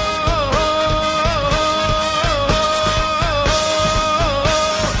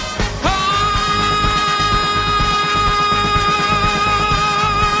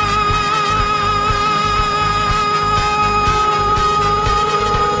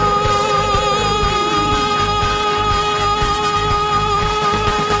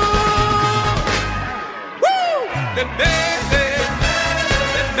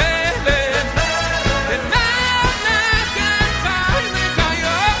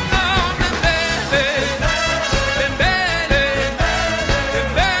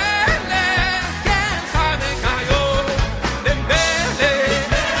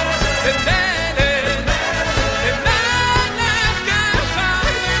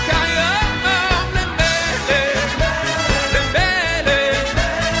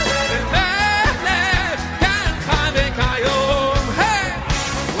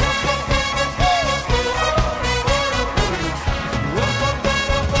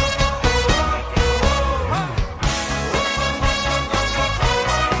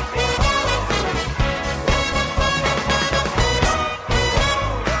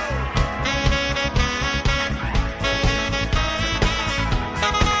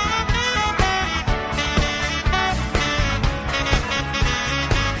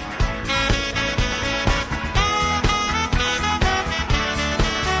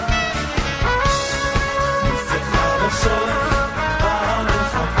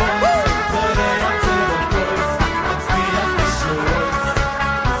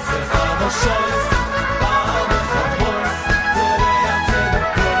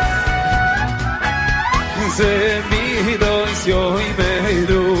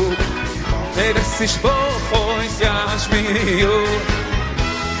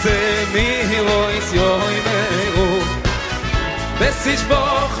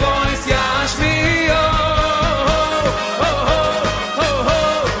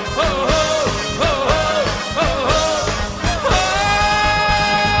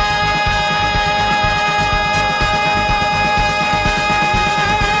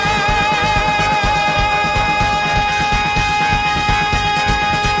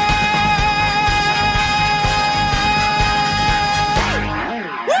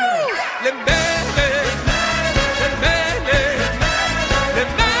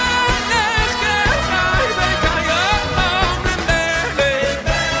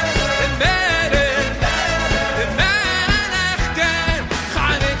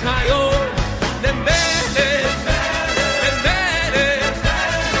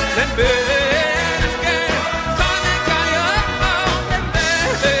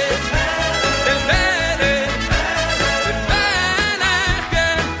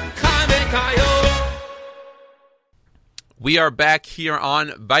We are back here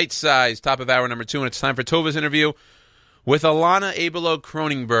on Bite Size, top of hour number 2, and it's time for Tova's interview with Elana Abelow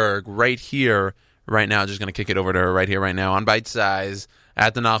Kronenberg right here, right now. Just going to kick it over to her right here, right now on Bite Size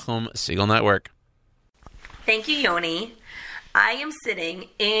at the Nachum Segal Network. Thank you, Yoni. I am sitting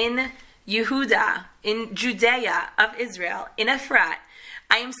in Yehuda, in Judea of Israel, in Efrat.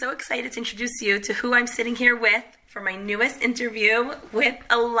 I am so excited to introduce you to who I'm sitting here with for my newest interview with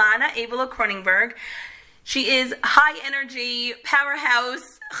Elana Abelow Kronenberg. She is high energy,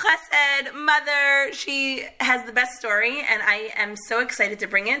 powerhouse, chesed, mother. She has the best story, and I am so excited to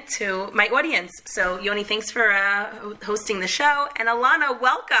bring it to my audience. So, Yoni, thanks for hosting the show. And Elana,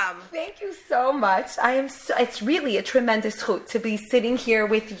 welcome. Thank you so much. It's really a tremendous chut to be sitting here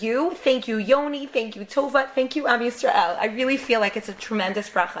with you. Thank you, Yoni. Thank you, Tova. Thank you, Am Yisrael. I really feel like it's a tremendous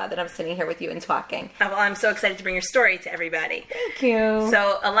bracha that I'm sitting here with you and talking. Well, I'm so excited to bring your story to everybody. Thank you.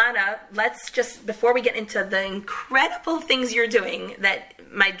 So, Elana, let's just, before we get into the incredible things you're doing, that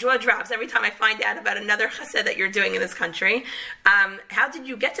my jaw drops every time I find out about another chesed that you're doing in this country. How did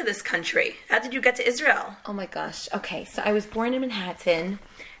you get to this country? How did you get to Israel? Oh my gosh. Okay, so I was born in Manhattan,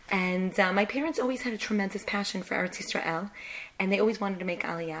 and my parents always had a tremendous passion for Eretz Yisrael. and they always wanted to make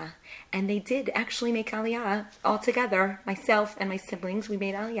Aliyah. And they did actually make Aliyah all together. Myself and my siblings, we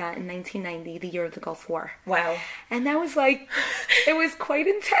made Aliyah in 1990, the year of the Gulf War. Wow. And that was like, it was quite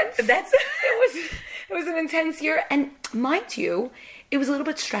intense. It was an intense year. And mind you, it was a little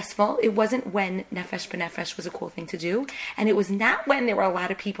bit stressful. It wasn't when Nefesh B'Nefesh was a cool thing to do. And it was not when there were a lot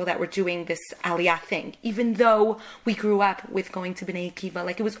of people that were doing this Aliyah thing. Even though we grew up with going to B'nai Akiva.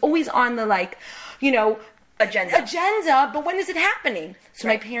 Like, it was always on the, like, you know, agenda, but when is it happening? So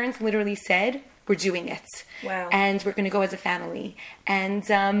my parents literally said, we're doing it. Wow. And we're going to go as a family. And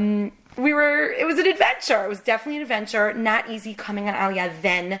it was an adventure. It was definitely an adventure. Not easy coming on Aliyah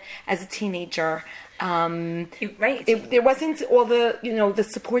then as a teenager. There wasn't all the, the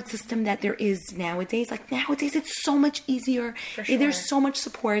support system that there is nowadays. Like nowadays, it's so much easier. For sure. There's so much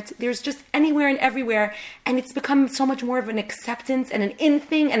support. There's just anywhere and everywhere. And it's become so much more of an acceptance and an in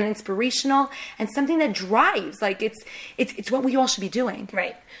thing and an inspirational and something that drives. Like it's what we all should be doing.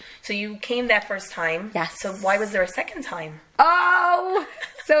 Right. So you came that first time. Yes. So why was there a second time? Oh,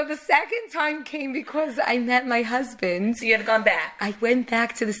 so the second time came because I met my husband. So you had gone back. I went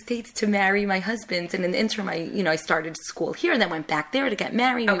back to the States to marry my husband, and in the interim, I started school here, and then went back there to get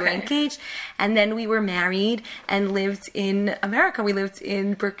married. We were engaged, and then we were married and lived in America. We lived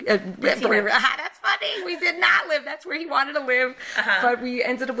in that's funny. We did not live. That's where he wanted to live, but we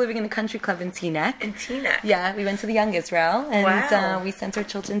ended up living in a country club in Teaneck. In Teaneck. Yeah, we went to the Young Israel, and wow. We sent our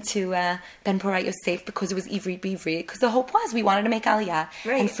children to Ben Porat Yosef because it was Ivrit B'Ivrit. Because the hope was we wanted to make Aliyah,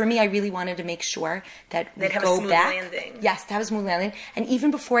 and for me, I really wanted to make sure that we have go a smooth back. Landing. Yes, that was smooth landing. And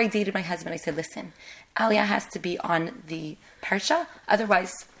even before I dated my husband, I said, "Listen, Aliyah has to be on the parsha.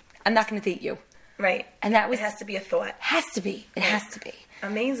 Otherwise, I'm not going to date you." Right. And that was it has to be a thought. Has to be. It has to be.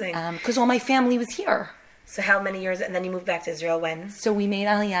 Amazing. Because all my family was here. So how many years, and then you moved back to Israel when? So we made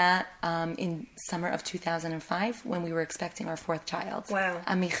Aliyah in summer of 2005 when we were expecting our fourth child. Wow.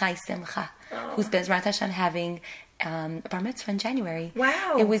 Amichai Simcha, who's Bezrat Hashem having a bar mitzvah in January.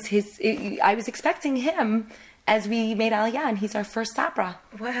 Wow. It was I was expecting him as we made Aliyah, and he's our first Sabra.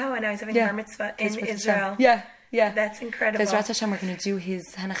 Wow, and I was having bar mitzvah in Israel. Yeah. That's incredible. Bezrat Hashem, we're going to do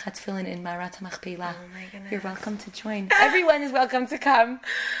his Hanachat Tefillin in Marat HaMachpelah. Oh my goodness. You're welcome to join. Everyone is welcome to come.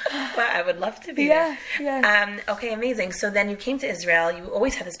 Well, I would love to be there. Yeah. Okay, amazing. So then you came to Israel. You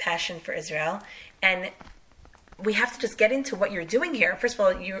always had this passion for Israel. And we have to just get into what you're doing here. First of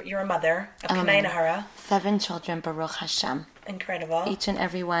all, you're a mother of Kanai Nahara. 7 children, Baruch Hashem. Incredible. Each and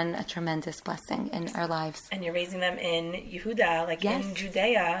every one a tremendous blessing in our lives. And you're raising them in Yehuda, in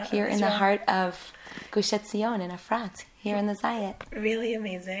Judea. Here in the heart of Gush Etzion in Efrat, here in the Zayat. Really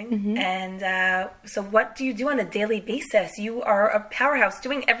amazing. Mm-hmm. And so what do you do on a daily basis? You are a powerhouse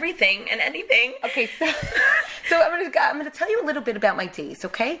doing everything and anything. Okay, so I'm going to tell you a little bit about my days,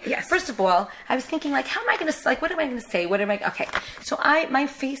 okay? Yes. First of all, I was thinking, what am I going to say? Okay. So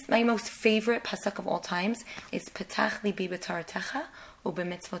my most favorite pasuk of all times is Petach libi b'toratecha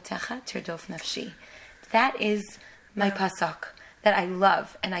u'b'mitzvotecha tirdof nafshi. That is my pasuk that I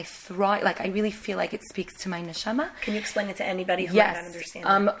love and I thrive. I really feel like it speaks to my neshama. Can you explain it to anybody who might not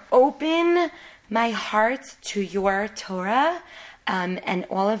understand it? Open my heart to your Torah and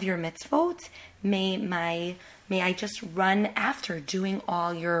all of your mitzvot. May I just run after doing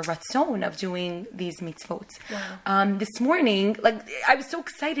all your ratzon of doing these mitzvot. Wow. This morning, I was so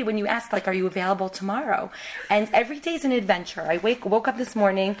excited when you asked, are you available tomorrow? And every day is an adventure. I woke up this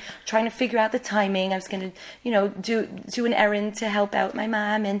morning trying to figure out the timing. I was going to, do an errand to help out my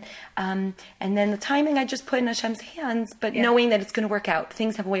mom, and then the timing I just put in Hashem's hands, but knowing that it's going to work out.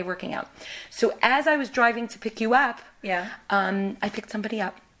 Things have a way of working out. So as I was driving to pick you up, I picked somebody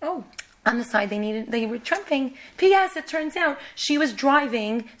up. Oh. On the side, they were trumping. P.S. It turns out she was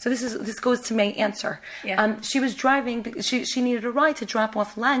driving. So this goes to my answer. Yeah. She was driving. She needed a ride to drop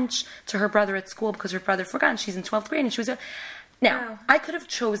off lunch to her brother at school because her brother forgot. She's in 12th grade, and she was. Now I could have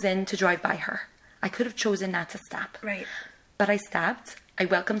chosen to drive by her. I could have chosen not to stop. Right. But I stopped. I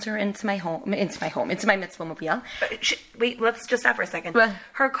welcomed her into my mitzvah mobile. Wait, let's just stop for a second. What?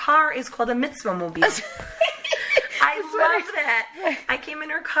 Her car is called a mitzvah mobile. I love that. I came in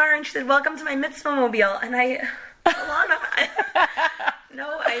her car and she said, "Welcome to my mitzvah mobile," and Elana,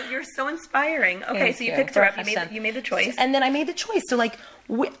 you're so inspiring. Okay, so you picked her up. You made the choice, and then I made the choice. So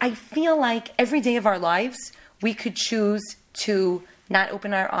I feel like every day of our lives we could choose to not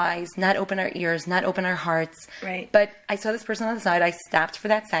open our eyes, not open our ears, not open our hearts. Right. But I saw this person on the side. I stopped for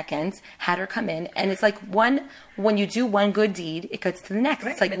that second, had her come in, and it's when you do one good deed, it goes to the next.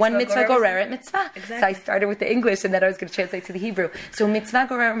 Right. It's like one mitzvah goreret mitzvah. Exactly. So I started with the English, and then I was going to translate to the Hebrew. So mitzvah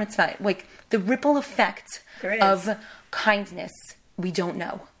goreret mitzvah, the ripple effect of kindness, we don't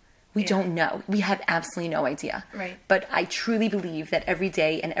know. We don't know. We have absolutely no idea. Right. But I truly believe that every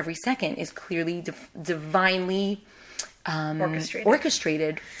day and every second is clearly divinely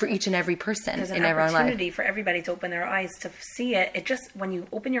orchestrated for each and every person in our own life. There's an opportunity for everybody to open their eyes to see it. It just, when you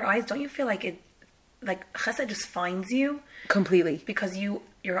open your eyes, don't you feel like chesed just finds you? Completely. Because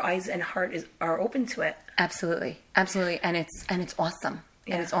your eyes and heart are open to it. Absolutely. Absolutely. And it's awesome.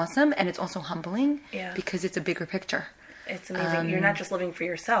 Yeah. And it's awesome. And it's also humbling because it's a bigger picture. It's amazing. You're not just living for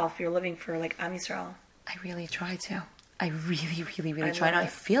yourself. You're living for Am Yisrael. I really try to. I really, really, really try. And I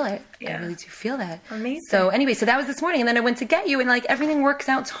feel it. Yeah. I really do feel that. Amazing. So anyway, that was this morning. And then I went to get you and everything works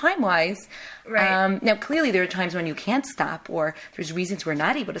out time-wise. Right. Now, clearly there are times when you can't stop or there's reasons we're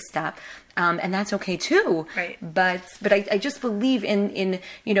not able to stop. And that's okay too. Right. But I just believe in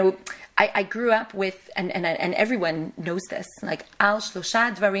I grew up with, and everyone knows this, Al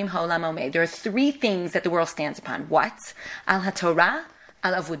Shlosha Dvarim Ha'olam Omed. There are 3 things that the world stands upon. What? Al HaTorah,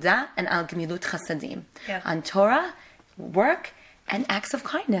 Al Avodah, and Al Gemilut Chasadim. Yeah. On Torah, work, and acts of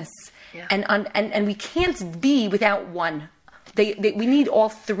kindness. Yeah. And we can't be without one. We need all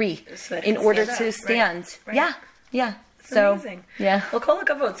 3 in order to stand. Right. Yeah. It's amazing. Yeah. Well, kol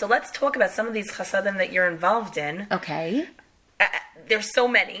hakavod. So let's talk about some of these chasadim that you're involved in. Okay. There's so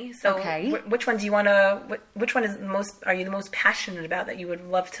many. So okay. Which one do you want to? Which one is the most? Are you the most passionate about that you would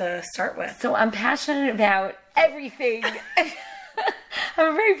love to start with? So I'm passionate about everything. I'm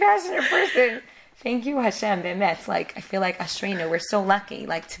a very passionate person. Thank you, Hashem. Bemet. I feel like Ashreinu, we're so lucky,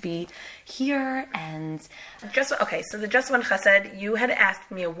 to be here and... So the Just One Chesed, you had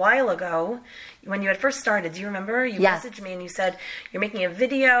asked me a while ago, when you had first started, do you remember? You messaged me and you said, you're making a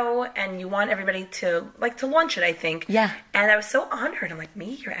video and you want everybody to launch it, I think. Yeah. And I was so honored. I'm like,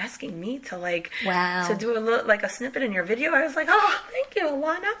 me? You're asking me to wow. to do a snippet in your video? I was like, oh, thank you,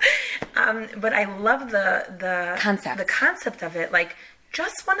 Elana. But I love the concept of it.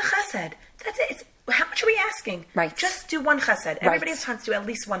 Just one chesed. That's it. How much are we asking? Right. Just do one chesed. Everybody has time to do at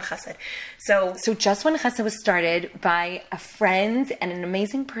least one chesed. So Just One Chesed was started by a friend and an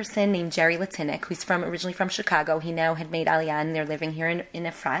amazing person named Jerry Latinik, who's originally from Chicago. He now had made Aliyah, and they're living here in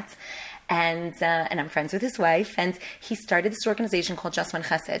Efrat. And I'm friends with his wife, and he started this organization called Just One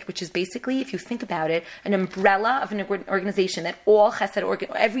Chesed, which is basically, if you think about it, an umbrella of an organization that all chesed,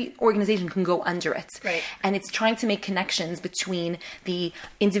 every organization can go under it. Right. And it's trying to make connections between the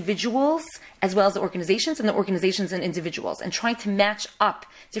individuals as well as the organizations and the organizations and individuals, and trying to match up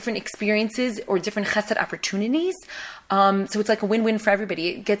different experiences or different chesed opportunities. So it's like a win-win for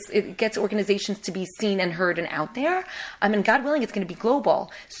everybody. It gets organizations to be seen and heard and out there. And God willing, it's going to be global.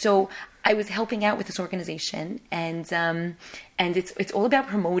 So I was helping out with this organization, and it's all about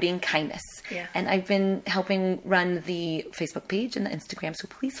promoting kindness. Yeah. And I've been helping run the Facebook page and the Instagram. So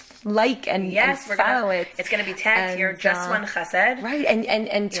please and follow it. It's going to be tagged here. Just One Chesed. Right.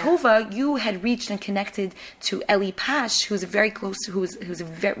 And Tova, you had reached and connected to Eli Pash, who's a very close, was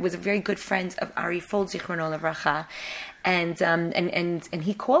a very good friend of Ari Fold, Zichrono Livracha. And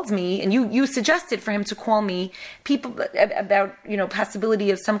he called me, and you suggested for him to call me people about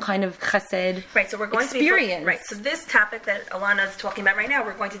possibility of some kind of chesed right. So we're going experience. To be so this topic that Elana is talking about right now,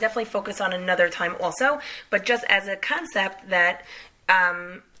 we're going to definitely focus on another time also. But just as a concept that.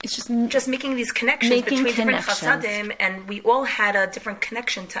 It's just making these connections between different chasadim, and we all had a different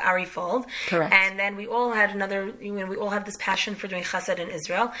connection to Ari Fold. Correct. And then we all had we all have this passion for doing chesed in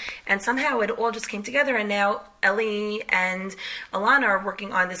Israel, and somehow it all just came together, and now Eli and Elana are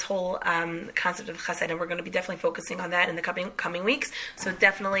working on this whole concept of chesed, and we're going to be definitely focusing on that in the coming weeks. So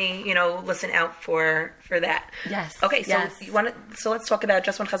definitely, listen out for that. Yes. Okay. So yes. So let's talk about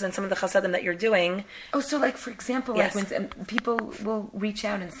Just One Chesed and some of the chasadim that you're doing. Oh, so for example, yes. When people will reach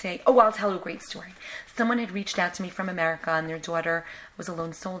out and say, oh, I'll tell you a great story. Someone had reached out to me from America, and their daughter was a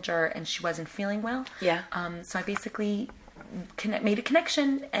lone soldier, and she wasn't feeling well. Yeah. So I basically made a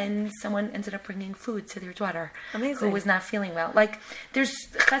connection, and someone ended up bringing food to their daughter. Amazing. Who was not feeling well. There's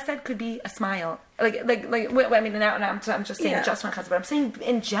chesed could be a smile. Now I'm just saying Just One Chesed, but I'm saying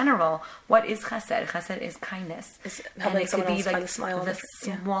in general, what is chesed? Chesed is kindness. It's helping someone else find a smile. The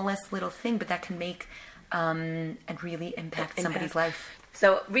smallest little thing, but that can make and really impact somebody's life.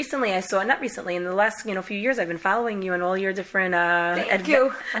 So recently, in the last few years, I've been following you and all your different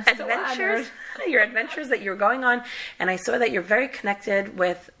adventures, your adventures that you're going on, and I saw that you're very connected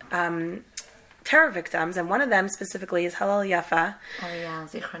with terror victims, and one of them specifically is Halal Yafa. Oh yeah,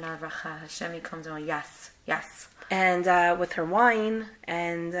 Zichrona Livracha, Hashem comes on. Yes. And with her wine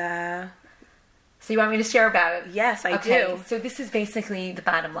and. So you want me to share about it? Yes, I do. So this is basically the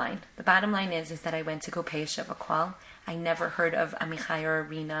bottom line. The bottom line is that I went to go pay a Sheva Kwal. I never heard of Amichai or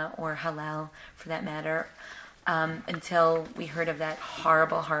Arena or Halal, for that matter. until we heard of that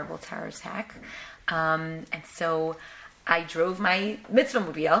horrible, horrible terror attack. And so I drove my mitzvah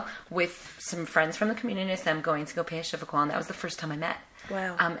mobile with some friends from the community, so I'm going to go pay a shiva call, and that was the first time I met.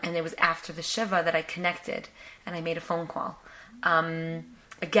 Wow. And it was after the shiva that I connected, and I made a phone call.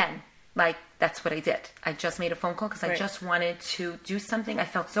 Again, like, that's what I did. I just made a phone call because I just wanted to do something. I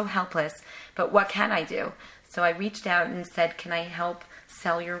felt so helpless, but what can I do? So I reached out and said, can I help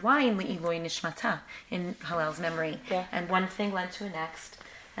sell your wine, Li'iloi Nishmata, in Hallel's memory? Yeah. And one thing led to a next,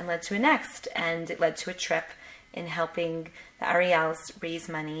 and led to a next, and it led to a trip in helping the Ariels raise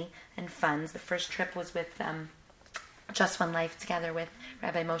money and funds. The first trip was with Just One Life together with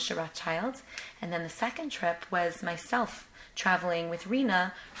Rabbi Moshe Rothschild, and then the second trip was myself traveling with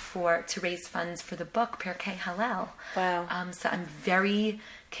Rena to raise funds for the book Pirkei Hallel. Wow. So I'm very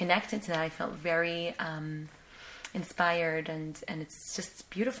connected to that. I felt very inspired, and it's just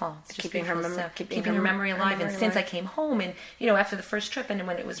beautiful. It's just Keeping her beautiful. mem- So keeping her memory alive. memory And since alive. I came home, and after the first trip, and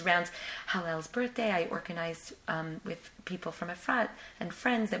when it was around Hallel's birthday, I organized with people from Efrat and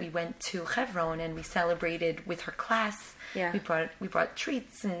friends that we went to Hebron, and we celebrated with her class. Yeah. We brought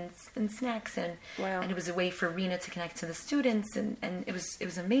treats and snacks, and Wow. and it was a way for Rena to connect to the students, and it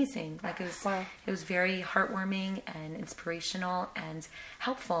was amazing. Like Wow. it was very heartwarming and inspirational and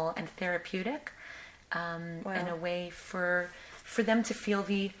helpful and therapeutic. And a way for them to feel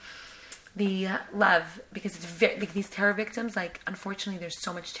the love, because it's like these terror victims, like, unfortunately there's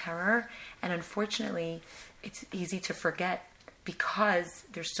so much terror, and unfortunately it's easy to forget because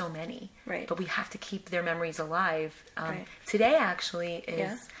there's so many. Right. But we have to keep their memories alive. Right. Today actually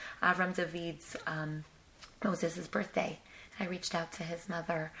is Yeah. Avram David's Moses' birthday. I reached out to his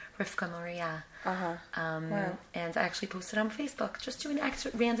mother, Rivka Moria, Wow. and I actually posted on Facebook, just doing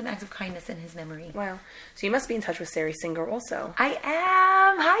random acts of kindness in his memory. Wow. So you must be in touch with Sari Singer also. I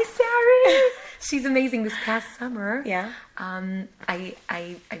am. Hi, Sari. She's amazing. This past summer, Yeah.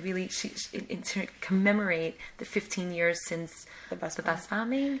 I really to commemorate the 15 years since The bas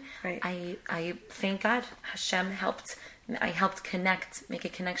bombing. Right. I thank God Hashem helped. I helped make a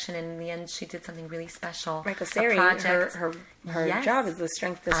connection, and in the end, she did something really special. Right, because A Sari, project. her Yes. job is the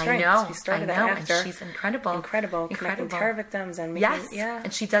strength. I know. She started I know, that after. and she's incredible. Connecting terror victims and making, Yes, yeah.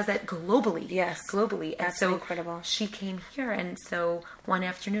 and she does that globally. Yes. globally. And Absolutely so incredible. she came here, and so one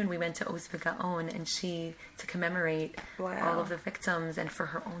afternoon we went to Oz V'Gaon, and to commemorate Wow. all of the victims, and for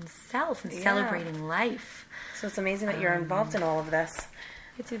her own self, and Yeah. celebrating life. So it's amazing that you're involved in all of this.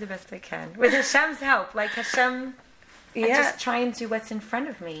 I do the best I can with Hashem's help. Like Hashem, I Yeah. just try and do what's in front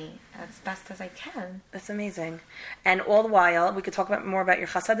of me as best as I can. That's amazing. And all the while, we could talk more about your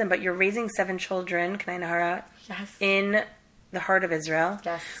chasadim, but you're raising 7 children, K'nai Nahara, Yes. in the heart of Israel.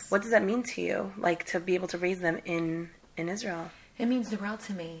 Yes. What does that mean to you, like, to be able to raise them in Israel? It means the world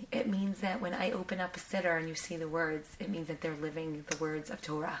to me. It means that when I open up a siddur and you see the words, it means that they're living the words of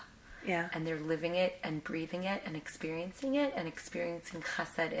Torah. Yeah. And they're living it and breathing it and experiencing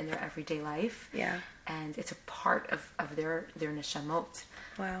chesed in their everyday life. Yeah. And it's a part of their neshamot.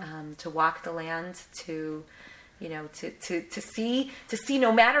 Wow. To walk the land, to see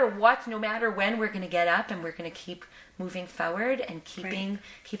no matter what, no matter when, we're going to get up and we're going to keep moving forward and keeping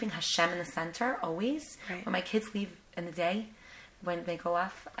Hashem in the center always. Right. When my kids leave in the day, when they go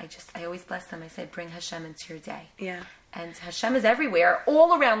off, I always bless them. I say, bring Hashem into your day. Yeah. And Hashem is everywhere,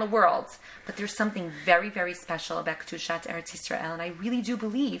 all around the world. But there's something very, very special about Kedushat Eretz Yisrael, and I really do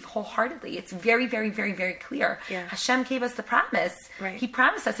believe wholeheartedly. It's very, very, very, very clear. Yeah. Hashem gave us the promise. Right. He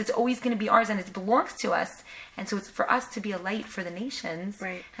promised us it's always going to be ours, and it belongs to us. And so it's for us to be a light for the nations,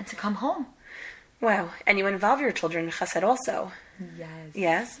 Right. and to come home. Wow. And you involve your children in chesed also. Yes.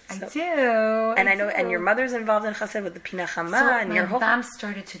 Yes. I So- do. And I know, do. and your mother's involved in chesed with the Pinach So Hama, and my your whole... mom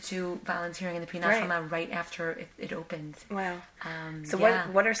started to do volunteering in the Pinach Right. Hama right after it opened. Wow. So yeah.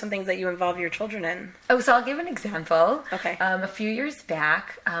 what are some things that you involve your children in? Oh, so I'll give an example. Okay. A few years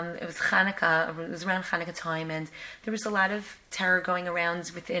back, it was Hanukkah. It was around Hanukkah time, and there was a lot of terror going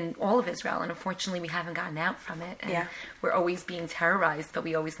around within all of Israel. And unfortunately, we haven't gotten out from it. And Yeah. we're always being terrorized, but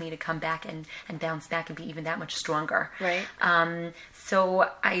we always need to come back and bounce back and be even that much stronger. Right. So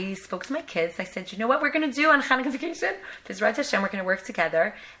I spoke to my kids. I said, you know what we're going to do on Hanukkah vacation? Bezrat Hashem, we're going to work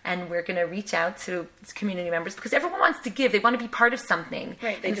together, and we're going to reach out to community members, because everyone wants to give. They want to be part of something.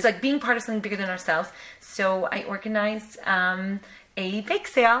 Right, And it's like being part of something bigger than ourselves. So I organized a bake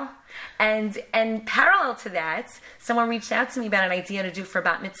sale, and parallel to that, someone reached out to me about an idea to do for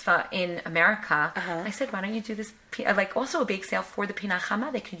bat mitzvah in America. I said, why don't you do this, like also a bake sale for the Pinach Hama?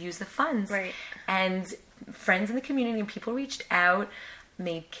 They could use the funds. Right. And friends in the community and people reached out,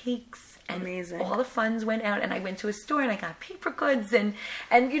 made cakes, and Amazing. all the funds went out, and I went to a store and I got paper goods, and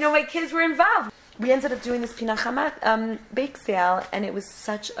my kids were involved. we ended up doing this Pinach Hamat bake sale, and it was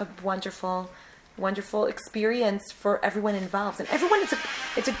such a wonderful experience for everyone involved, and everyone.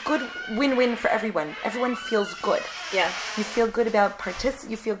 It's a good win-win for everyone. Everyone feels good. Yeah, you feel good about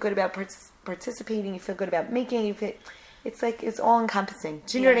You feel good about participating. You feel good about making. It's like it's all encompassing.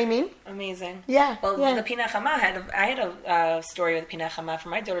 Do you know what I mean? Amazing. Yeah. Well, the Pinach Hamat I had a story with Pinach Hamat for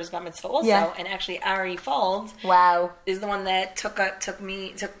my daughter's bat mitzvah also, and actually Ari Fold, is the one that took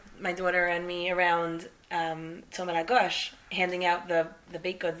my daughter and me around Tomer HaGosh, handing out the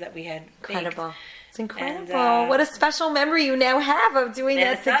baked goods that we had Incredible. baked. It's incredible. And, what a special memory you now have of doing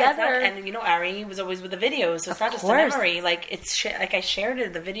that together. And Ari was always with the videos, so it's not just a memory. Like I shared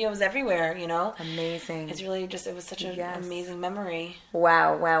it, the videos everywhere. Amazing. It's really just it was such an amazing memory.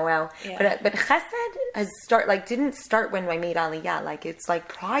 Wow. Yeah. But Chesed didn't start when I made Aliyah. Like it's like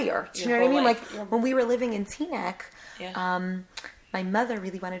prior. Do you know what I mean? Life. Like when we were living in Teaneck. Yeah. My mother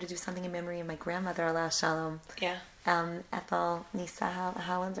really wanted to do something in memory of my grandmother, Allah Shalom. Yeah. Ethel Nisa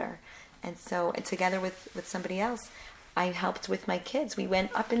Hollander. And so, together with somebody else, I helped with my kids. We went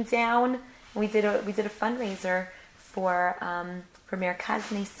up and down. And we did a fundraiser for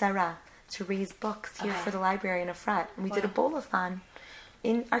Merkaz Nei Sarah to raise books here for the library in Efrat. And we did a bowl-a-thon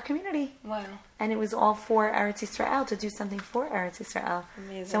in our community. Wow. And it was all for Eretz Yisrael, to do something for Eretz Yisrael.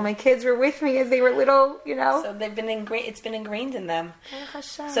 Amazing. So my kids were with me as they were little, So they've been it's been ingrained in them.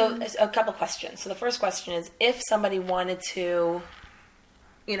 So a couple questions. So the first question is, if somebody wanted to,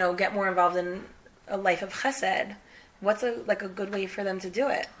 get more involved in a life of chesed, what's a good way for them to do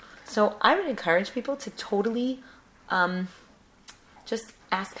it? So I would encourage people to totally just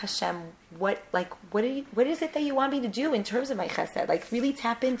ask Hashem, what is it that you want me to do in terms of my chesed? Like really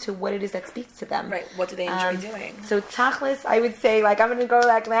tap into what it is that speaks to them. Right. What do they enjoy doing? So tachlis, I would say, I'm going to go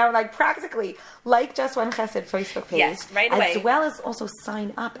now, practically, Just One Chesed Facebook page. Yes, right away. As well as also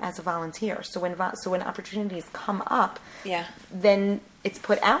sign up as a volunteer. So when opportunities come up, then it's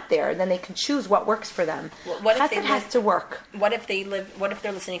put out there. Then they can choose what works for them. What if chesed has to work. What if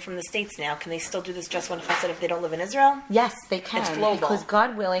they're listening from the States now? Can they still do this Just One Chesed if they don't live in Israel? Yes, they can. It's global. Because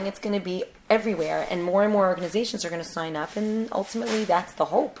God willing, it's going to be everywhere, and more organizations are going to sign up, and ultimately that's the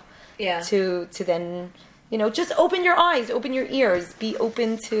hope. Yeah. To then, just open your eyes, open your ears, be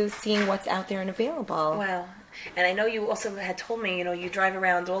open to seeing what's out there and available. Wow. And I know you also had told me, you drive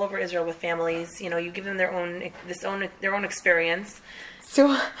around all over Israel with families. You give them their own experience. So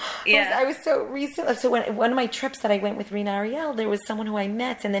I was so recent. So one of my trips that I went with Rina Ariel, there was someone who I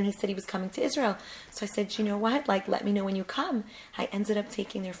met, and then he said he was coming to Israel. So I said, you know what? Let me know when you come. I ended up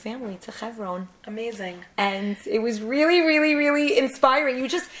taking their family to Hebron. Amazing. And it was really, really, really inspiring. You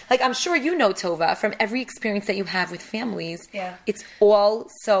just, I'm sure you know, Tova, from every experience that you have with families. Yeah. It's all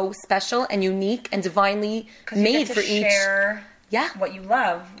so special and unique and divinely made for each. Share what you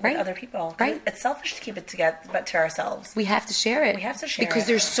love with other people. Right. It's selfish to keep it together, but to ourselves. We have to share it. Because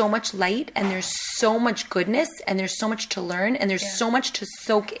there's so much light, and there's so much goodness, and there's so much to learn, and there's so much to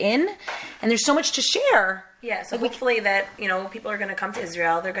soak in, and there's so much to share. Yeah, so hopefully that, people are going to come to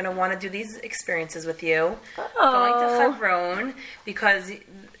Israel. They're going to want to do these experiences with you. Going to Hebron, because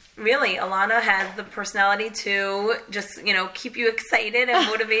really, Elana has the personality to just, keep you excited and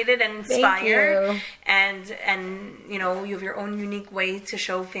motivated and inspired. Thank you. And you have your own unique way to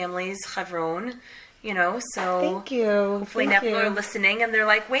show families Hebron. So thank you. Hopefully now people are listening and they're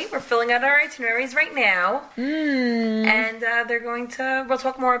like, wait, we're filling out our itineraries right now. And we'll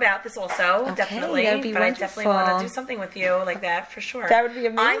talk more about this also, definitely. That would be but wonderful. I definitely want to do something with you like that for sure. That would be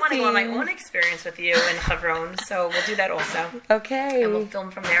amazing. I want to go on my own experience with you in Hebron, so we'll do that also. Okay. And we'll film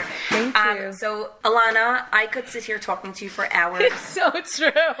from there. Thank you. So, Elana, I could sit here talking to you for hours. It's so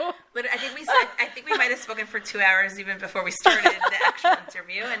true. I think we might have spoken for 2 hours even before we started the actual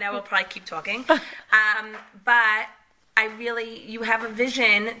interview, and now we'll probably keep talking. But you have a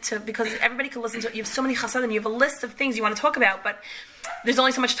vision because everybody can listen to it. You have so many chasadim. You have a list of things you want to talk about, but there's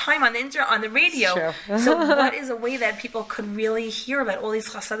only so much time on the radio. So what is a way that people could really hear about all these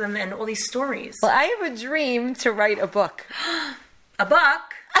chasadim and all these stories? Well, I have a dream to write a book. A book?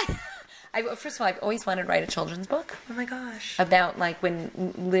 First of all, I've always wanted to write a children's book. Oh my gosh! About when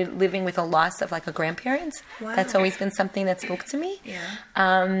living with a loss of a grandparent. Wow. That's always been something that spoke to me. Yeah.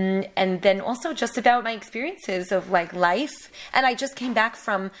 And then also just about my experiences of life. And I just came back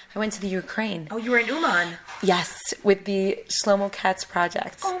I went to the Ukraine. Oh, you were in Uman. Yes, with the Shlomo Katz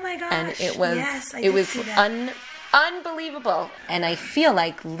project. Oh my gosh! And it was unbelievable. And I feel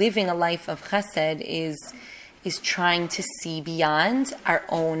like living a life of chesed is trying to see beyond our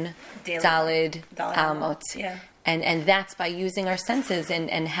own Daled Almot. Yeah. And that's by using our senses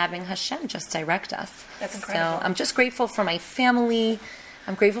and having Hashem just direct us. That's incredible. So I'm just grateful for my family,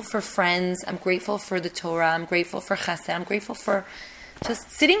 I'm grateful for friends. I'm grateful for the Torah. I'm grateful for chesed. I'm grateful for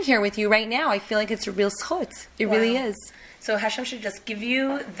just sitting here with you right now. I feel like it's a real schut. It really is. So Hashem should just give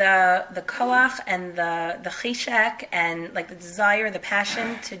you the koach and the chishek and like the desire, the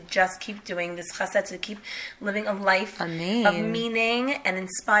passion to just keep doing this chesed, to keep living a life of meaning and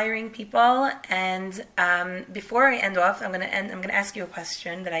inspiring people. And before I end off, I'm gonna ask you a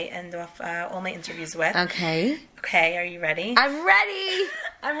question that I end off all my interviews with. Okay. Okay, are you ready? I'm ready.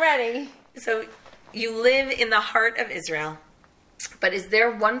 I'm ready. So you live in the heart of Israel, but is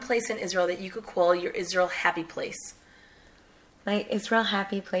there one place in Israel that you could call your Israel happy place? My Israel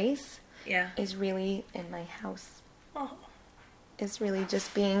happy place is really in my house. Oh. It's really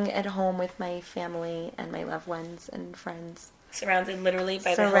just being at home with my family and my loved ones and friends. Surrounded literally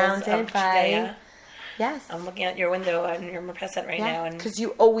by the hills of Judea. Yes. I'm looking out your window on your Merpeset right now. Because you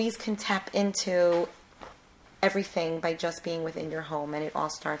always can tap into everything by just being within your home, and it all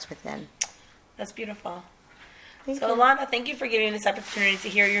starts within. That's beautiful. Thank so, you. Elana, thank you for giving me this opportunity to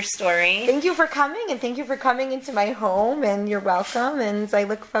hear your story. Thank you for coming, and thank you for coming into my home, and you're welcome, and I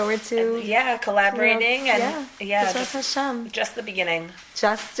look forward to... collaborating, just the beginning.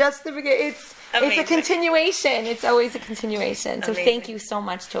 Just the beginning. It's a continuation. It's always a continuation. So thank you so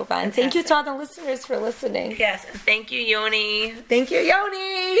much, Tova, and thank you to all the listeners for listening. Yes, and thank you, Yoni. Thank you,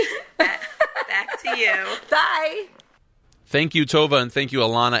 Yoni. Back to you. Bye. Thank you, Tova, and thank you,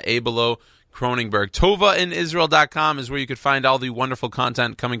 Elana Abelow Kronenberg. TovaInIsrael.com is where you could find all the wonderful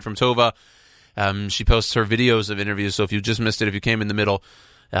content coming from Tova. She posts her videos of interviews, so if you just missed it, if you came in the middle,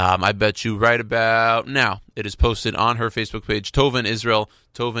 I bet you right about now it is posted on her Facebook page, Tova in Israel,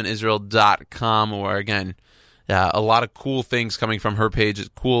 TovaInIsrael.com, where, again, a lot of cool things coming from her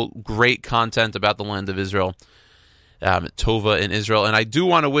page. Cool, great content about the land of Israel, Tova in Israel. And I do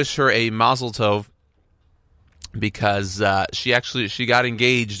want to wish her a mazel tov, because she got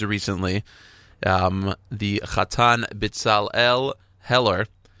engaged recently. The Chatan Bitzalel Heller.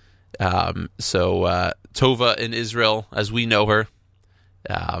 So Tova in Israel, as we know her.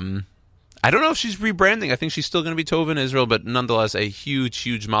 I don't know if she's rebranding. I think she's still going to be Tova in Israel, but nonetheless, a huge,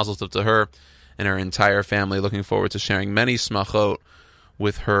 huge mazel tov to her and her entire family. Looking forward to sharing many smachot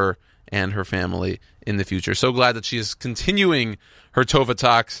with her and her family in the future. So glad that she is continuing her Tova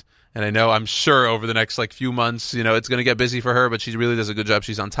talks. And I'm sure over the next few months, it's going to get busy for her, but she really does a good job.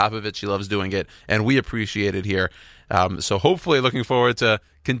 She's on top of it. She loves doing it, and we appreciate it here. So hopefully looking forward to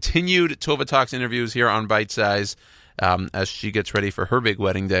continued Tova Talks interviews here on Bite Size as she gets ready for her big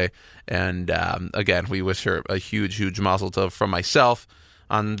wedding day. And again, we wish her a huge, huge mazel tov from myself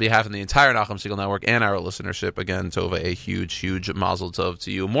on behalf of the entire Nachum Segal Network and our listenership. Again, Tova, a huge, huge mazel tov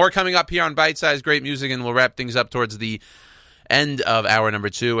to you. More coming up here on Bite Size, great music, and we'll wrap things up towards the end of hour number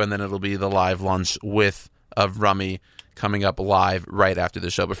 2, and then it'll be the live lunch with Rami coming up live right after the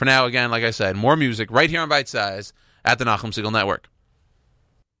show. But for now, again, like I said, more music right here on Bite Size at the Nachum Segal Network.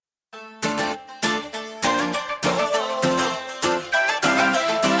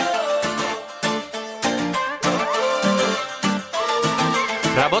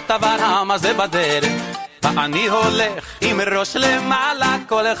 רבות אברהם הזה בדרך, ואני הולך עם ראש למעלה,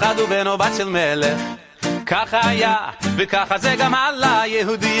 כל אחד הוא בנו בת של מלך. ככה היה, וככה זה גם עלה,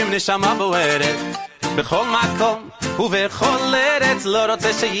 יהודים נשמה בוערת. בכל מקום ובכל ארץ, לא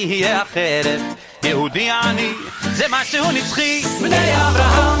רוצה שיהיה אחרת. יהודי אני, זה משהו נצחי. בני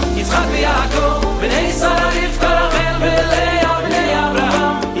אברהם, יצחק ויעקב, בני שרה רבקה רחל ולאה. בני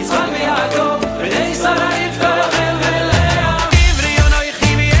אברהם, יצחק ויעקב, בני שרה רבקה רחל ולאה.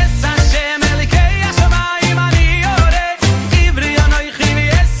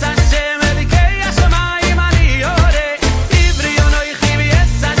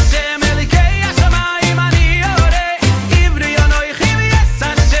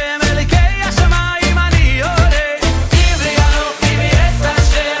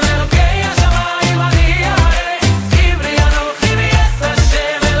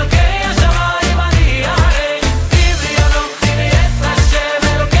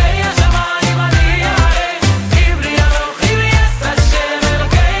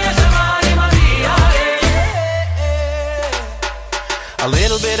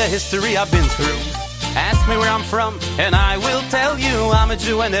 History I've been through. Ask me where I'm from, and I will tell you I'm a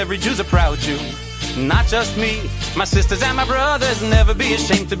Jew, and every Jew's a proud Jew. Not just me, my sisters and my brothers. Never be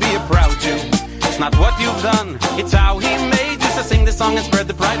ashamed to be a proud Jew. It's not what you've done, it's how he made you. So sing the song and spread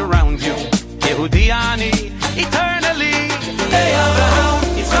the pride around you. Yehudi ani, eternally. Bnei Avraham,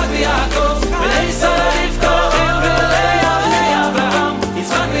 Yitzchak v'Yaakov, Bnei Sarah Rivka, Rachel v'Leah. Bnei Avraham,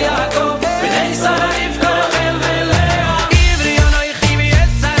 Yitzchak v'Yaakov, Bnei Sarah Rivka, Rachel v'Leah.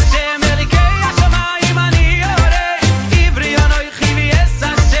 Ivri anoichi v'yes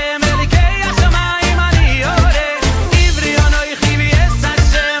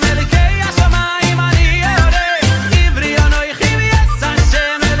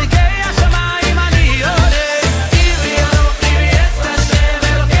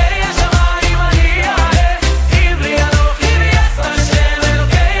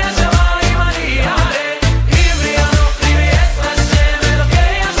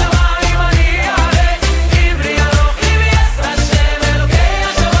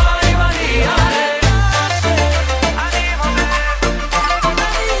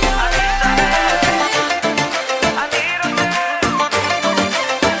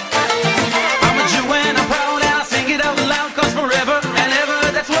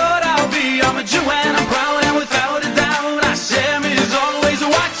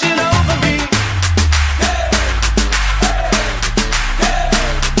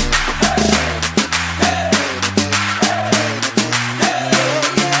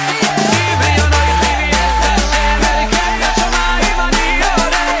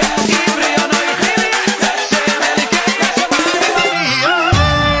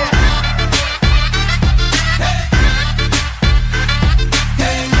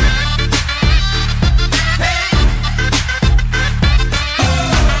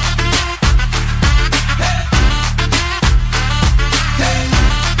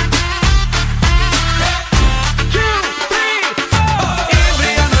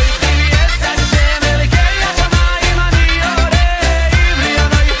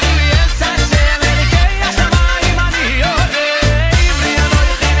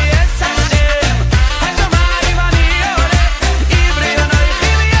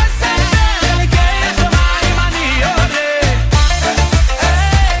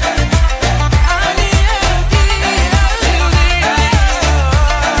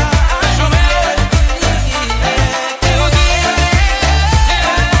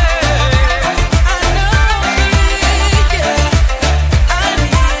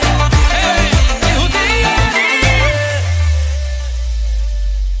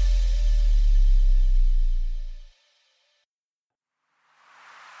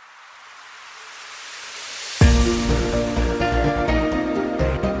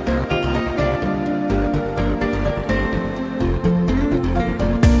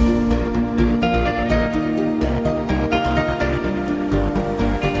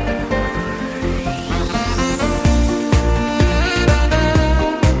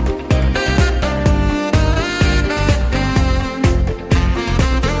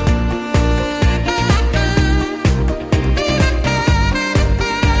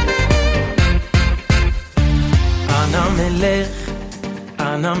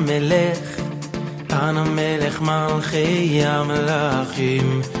Ana melech malchei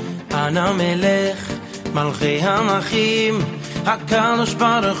המלכים Ana melech malchei המלכים HaKadosh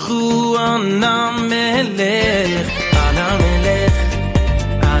Baruch Hu Ana melech Ana melech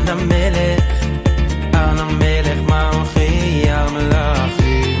Ana melech Ana melech malchei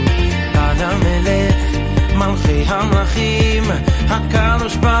המלכים Ana melech malchei המלכים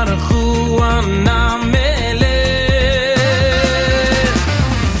HaKadosh Baruch Hu Ana melech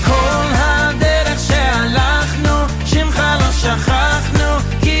שכחנו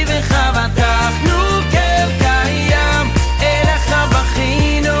כי בך בטחנו כל קיים אליך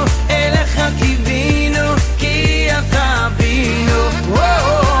בכינו אליך קיווינו כי אתה בינו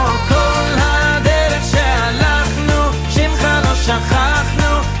כל הדרך שהלכנו שמך לא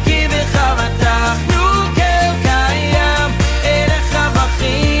שכחנו כי בך בטחנו כל קיים אליך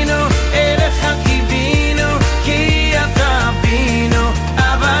בכינו אליך קיווינו כי אתה בינו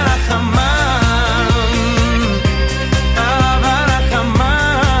אבל החמה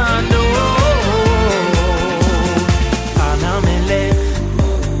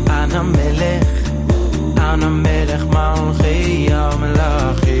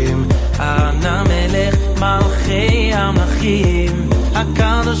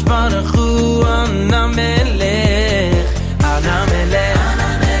הקדוש ברוך הוא אנא מלך אנא מלך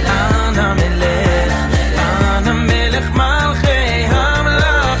אנא מלך אנא מלך מלכי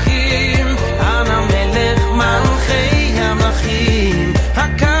המלכים אנא מלך מלכי המלכים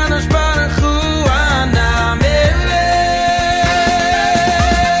הקדוש ברוך הוא אנא מלך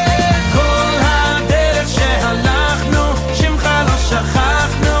כל הדרך שהלכנו שמך לא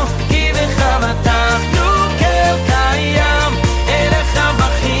שכחנו כי בך בטחנו כל קיים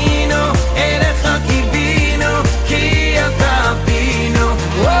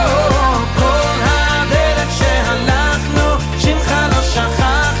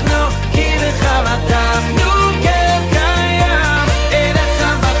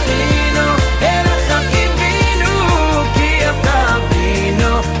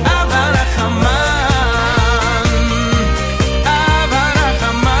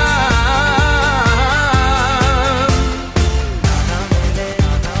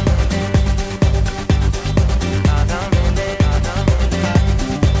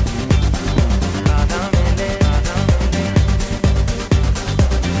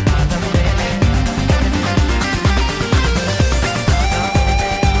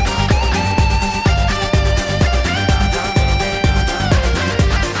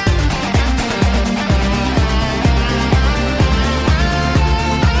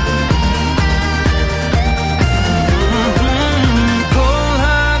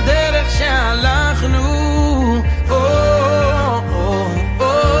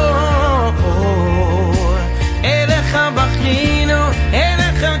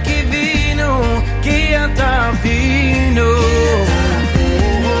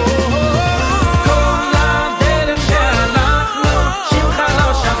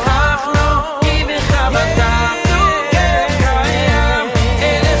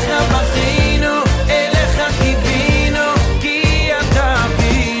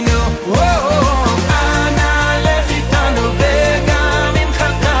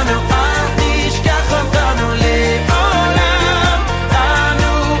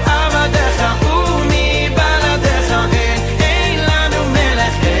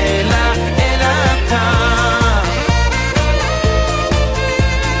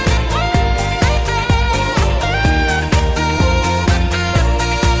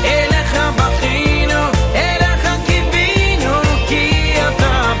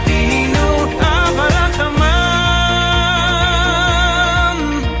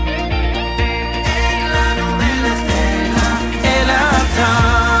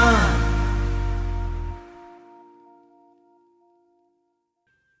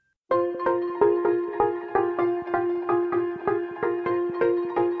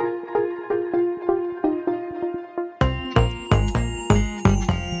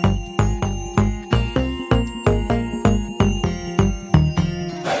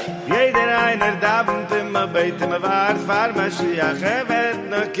Mashiach wird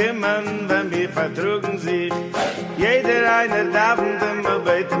noch kommen, wenn wir vertrugen sich. Jeder einer darf und immer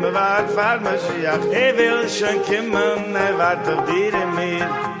beten, wir warten für Mashiach. Will schon kommen, wartet auf dir und mir.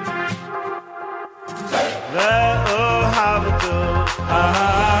 Ve'o havtu,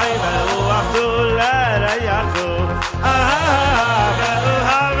 ahai, ve'o havtu l'rayachu, ahai, ve'o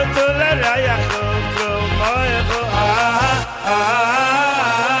havtu l'rayachu, kromoyechu, ahai,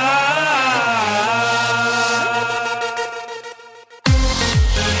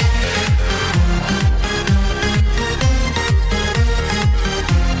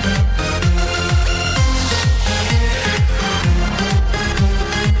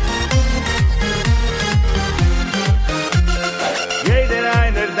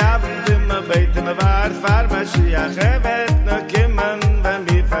 Mashiach wird nur kommen, wenn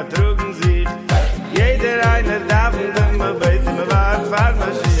wir vertrugen sich. Jeder eine darf und immer beten, wir warten für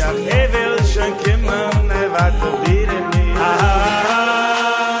Mashiach. Will schon kommen, wartet wieder nicht.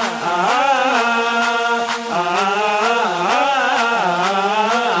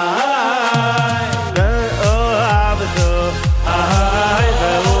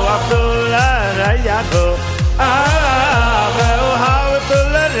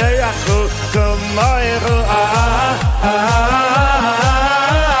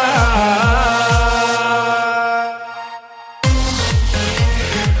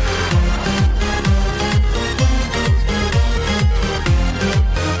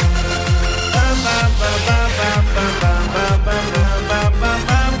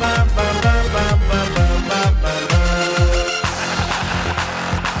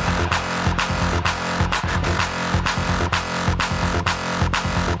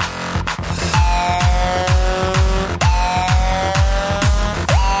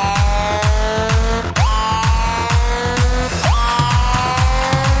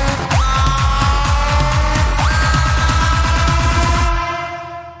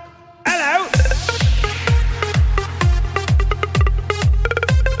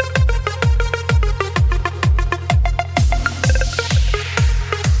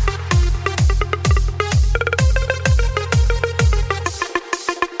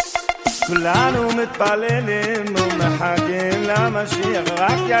 מתפללים ומחכים למשיח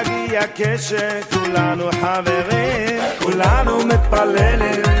רק יגיע כשכולנו חברים כולנו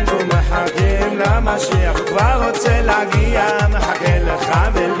מתפללים ומחכים למשיח כבר רוצה להגיע מחכה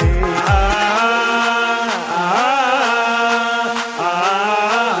לחברים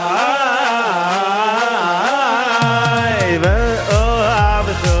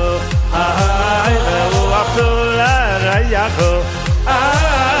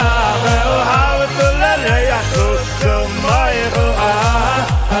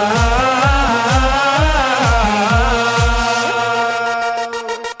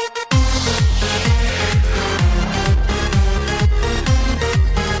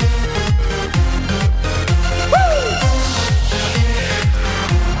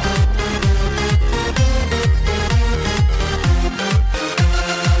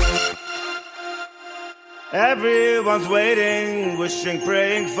Everyone's waiting, wishing,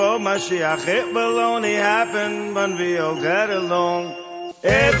 praying for Mashiach. It will only happen when we all get along.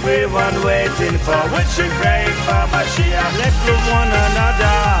 Everyone waiting for, wishing, praying for Mashiach. Let's love one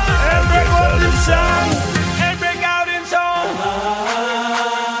another and break out in song. And break out in song.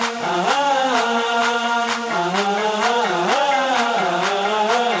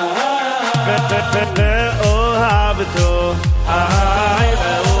 Oh, Avidov,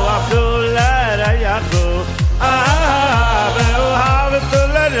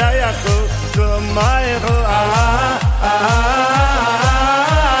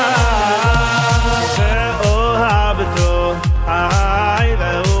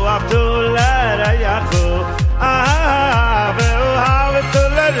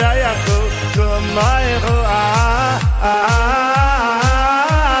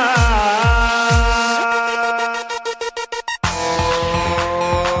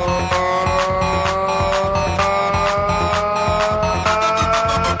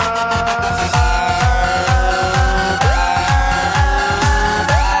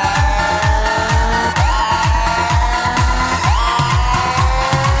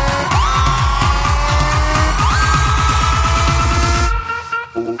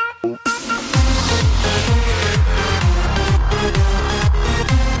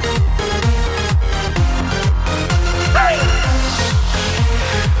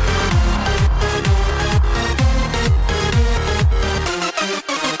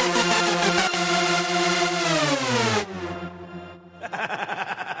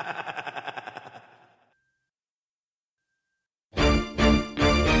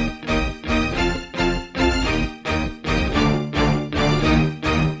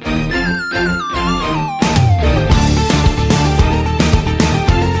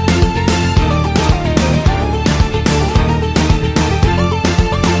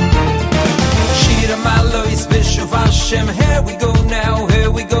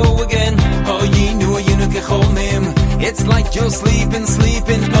 It's like you're sleeping,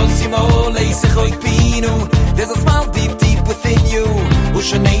 there's a smile deep, deep within you.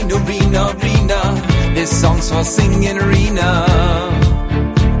 Ushaneinu, Rina, Rina. This song's for singing Rina.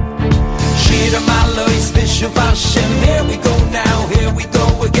 Shira Malois, Bishop Hashem. Here we go now, here we go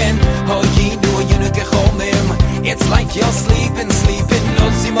again. Oh, Yinu, Yunukechomim. It's like you're sleeping,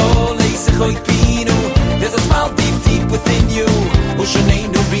 there's a smile deep, deep within you.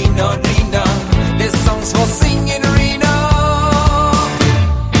 Ushaneinu, Rina, Rina. This song's for singing.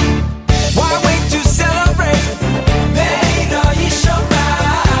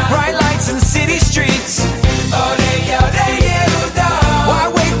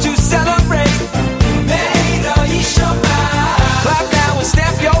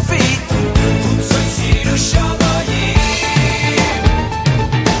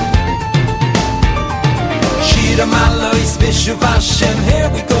 Shira Malois Vishu Vashem. Here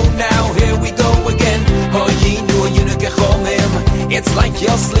we go now, here we go again. Oh, ye knew you know Gechomim. It's like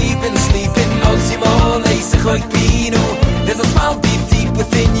you're sleeping, sleeping. Oh, Simon, Eisechoi Pino. There's a smile deep, deep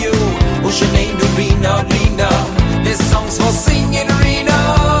within you. Ushaneinu Rina, Rina. This song's for singing Rina.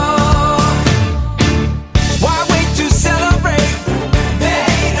 Why wait to celebrate?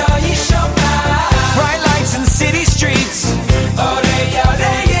 Beina Yishama. Bright lights in city streets. Oreya,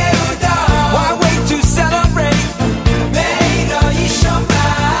 Yehuda. Why wait to celebrate? Beina Yishama.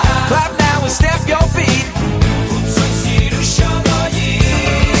 Clap now and step your feet.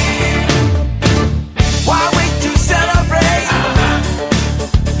 Why wait to celebrate?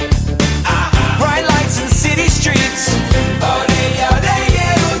 Bright lights in city streets. Oreya,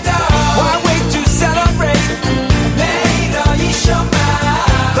 Yehuda. Why wait to celebrate? Beina Yishama.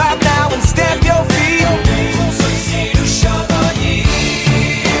 Clap now and step your feet.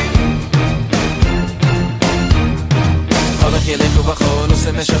 ילכו בחול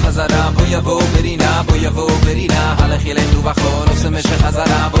עושה משך חזרה בוא יבוא ברינה בוא יבוא ברינה הלך ילכו בחול עושה משך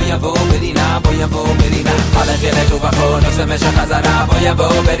חזרה בוא יבוא ברינה בוא יבוא ברינה הלך ילכו בחול עושה משך חזרה בוא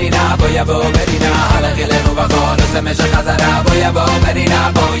יבוא ברינה בוא יבוא ברינה הלך ילכו בחול עושה משך חזרה בוא יבוא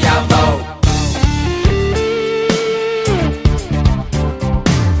ברינה בוא יבוא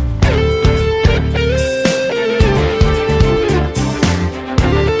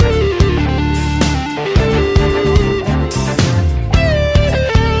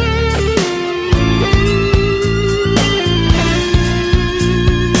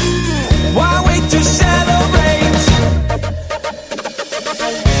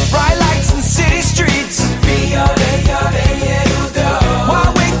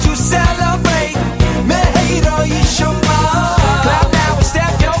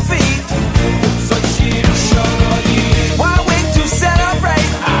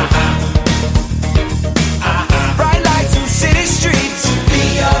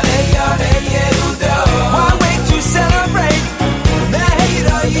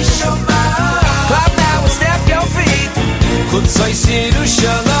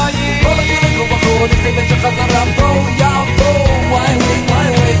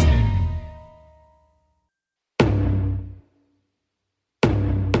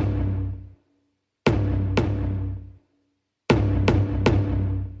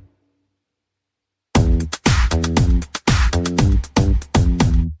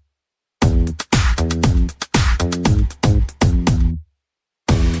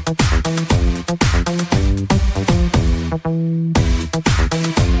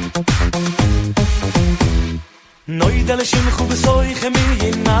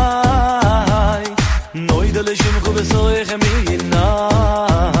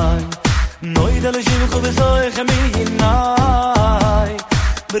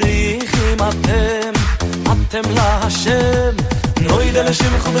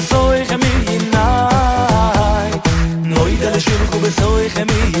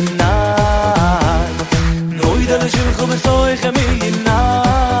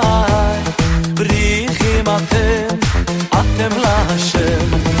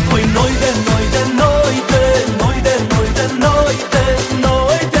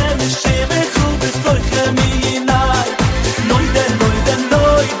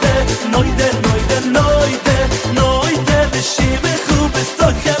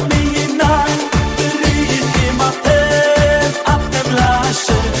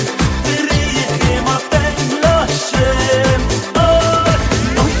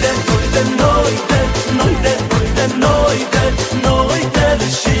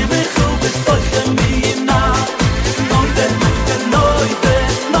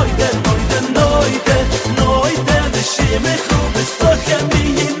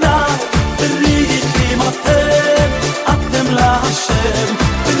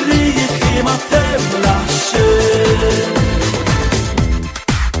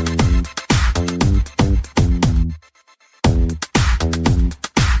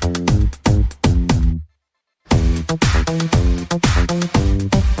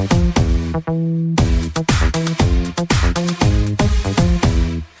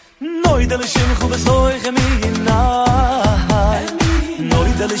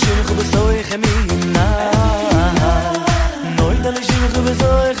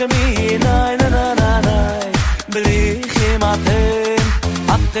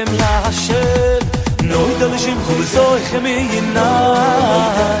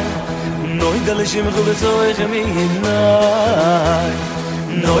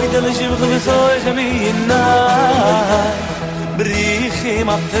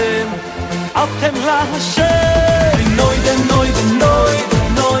Noide, noide, noide,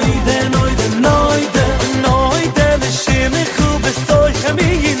 noide, noide, noide, noide,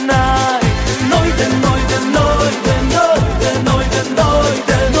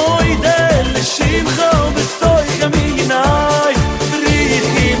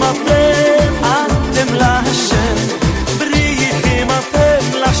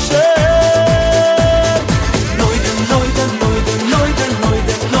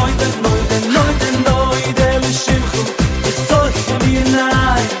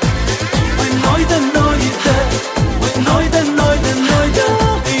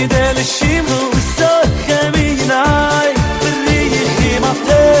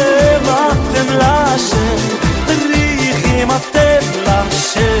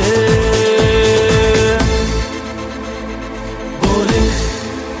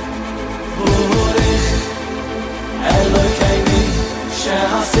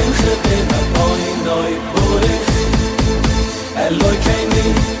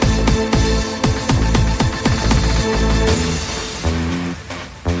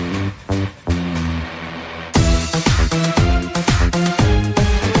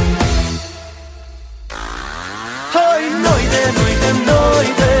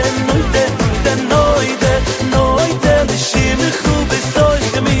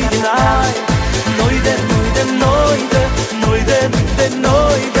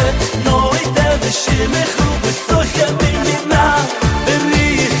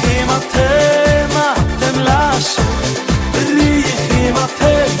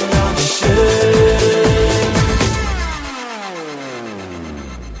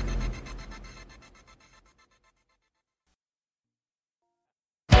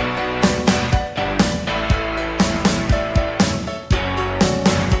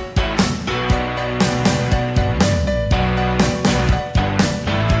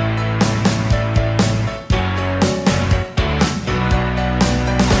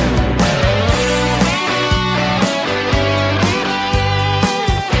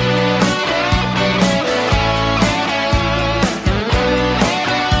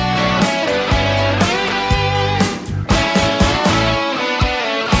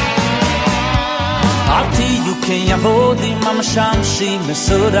 משמשים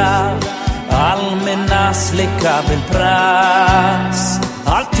מסודר על מנס לקבל פרס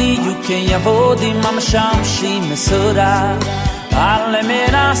אל תהיו כיבודים המשמשים מסודר על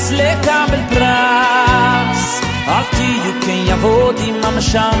מנס לקבל פרס אל תהיו כיבודים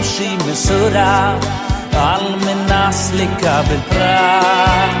המשמשים מסודר על מנס לקבל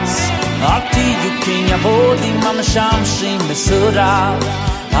פרס אל תהיו כיבודים המשמשים מסודר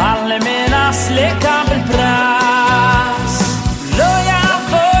על מנס לקבל פרס לא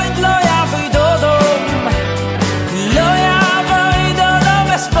יעבוד, לא יעבוד אודום לא יעבוד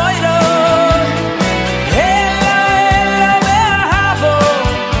אודום בספוירו אלו מאהבו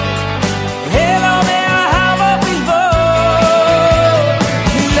אלו מאהבו בלבוד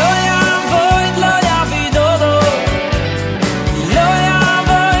לא יעבוד, לא יעבוד אודום לא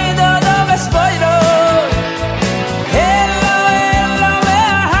יעבוד אודום בספוירו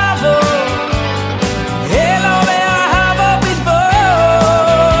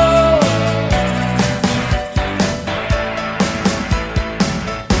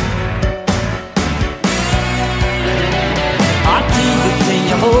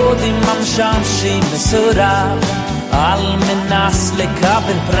משמשים מסודר על מנס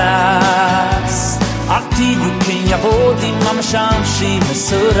לקבל פרס אל תהיו כיבודים המשמשים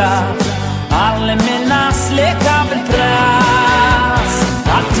מסודר על מנס לקבל פרס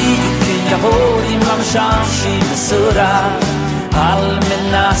אל תהיו כיבודים המשמשים מסודר על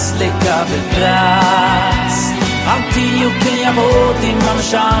מנס לקבל פרס אל תהיו כיבודים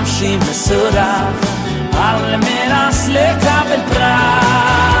המשמשים מסודר על מנס לקבל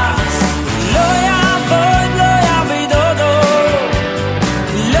פרס לא יעבוד, לא יעבוד אודו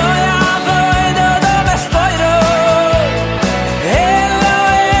לא יעבוד אודו בספוירו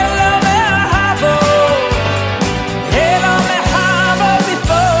אלו מאהבו אלו מאהבו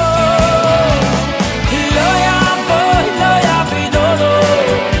בפה לא יעבוד, לא יעבוד אודו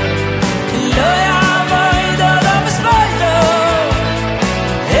לא יעבוד אודו בספוירו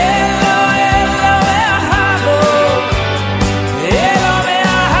אלו מאהבו אלו מאהבו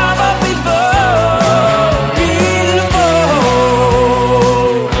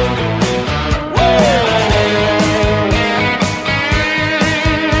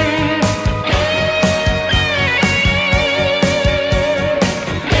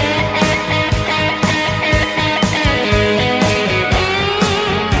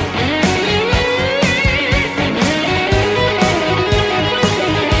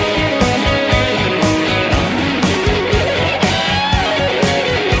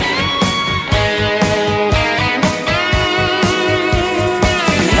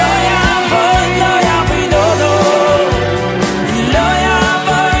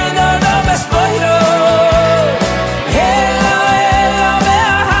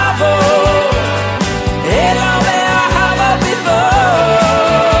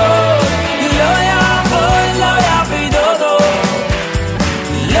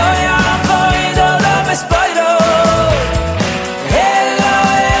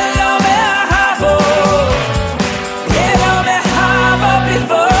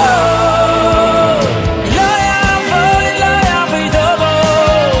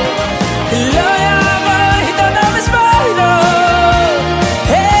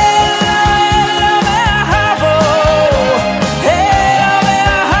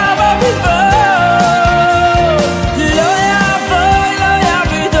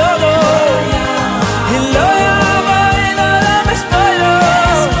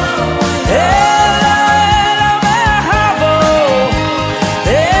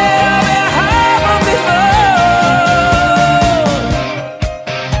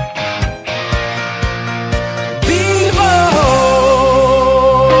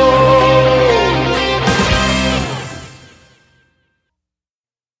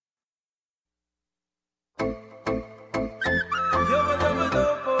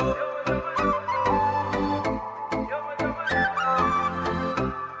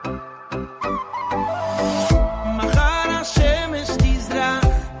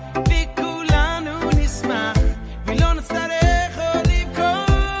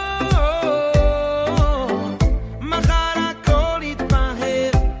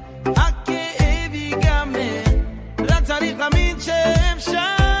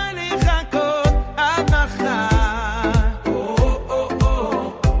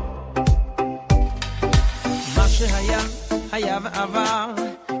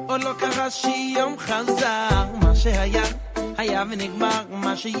עוד לא קרה שיום חזר מה שהיה היה ונגמר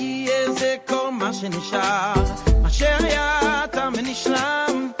מה שיהיה זה כל מה שנשאר מה שהיה תם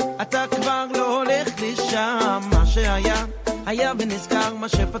ונשלם אתה כבר לא הולך לשם מה שהיה היה ונזכר מה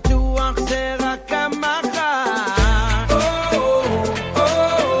שפתוח זה רק המחר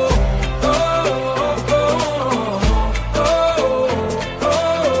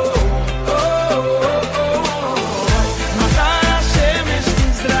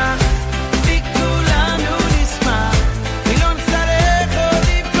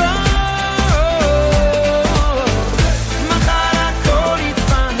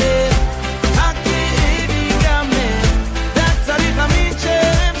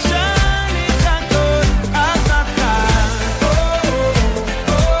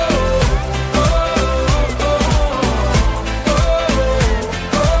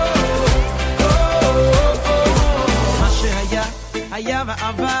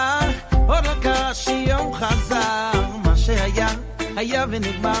היה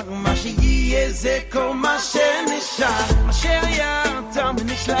ונגמר מה שיהיה זה כל מה שנשאר מה שהיה תם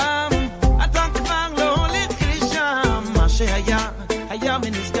ונשלם אתה כבר לא הולך לשם מה שהיה היה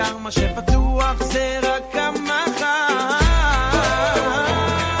ונסגר מה שפתוח זה רק המחר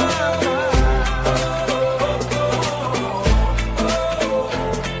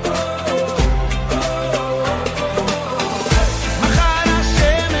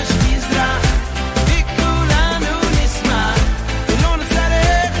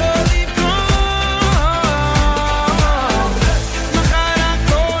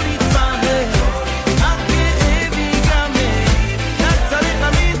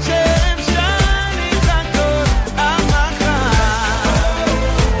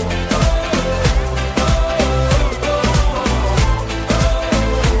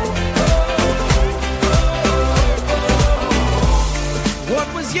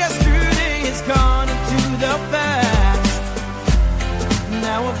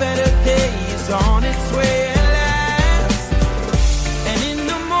on its way at last and in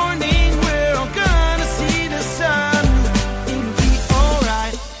the morning we're all gonna see the sun it'll be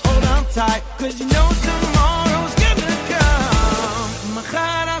alright hold on tight cause you know tomorrow's gonna come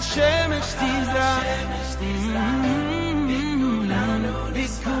מחר השמש תזרח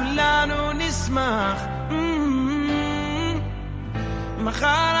וכולנו נשמח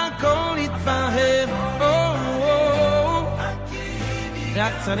מחר הכל יתבהר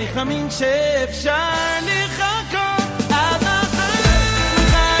רק צריך להאמין שאפשר לחכות עד מחר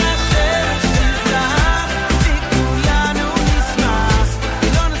השמש תזרח וכולנו נשמח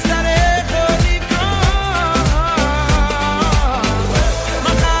ולא נצטרך עוד לבכות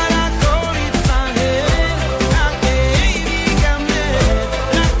מחר הכל יתבהר הכאב ייגמר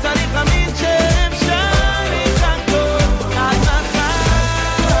רק צריך להאמין שאפשר לחכות עד מחר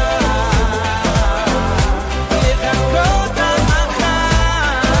לחכות עד מחר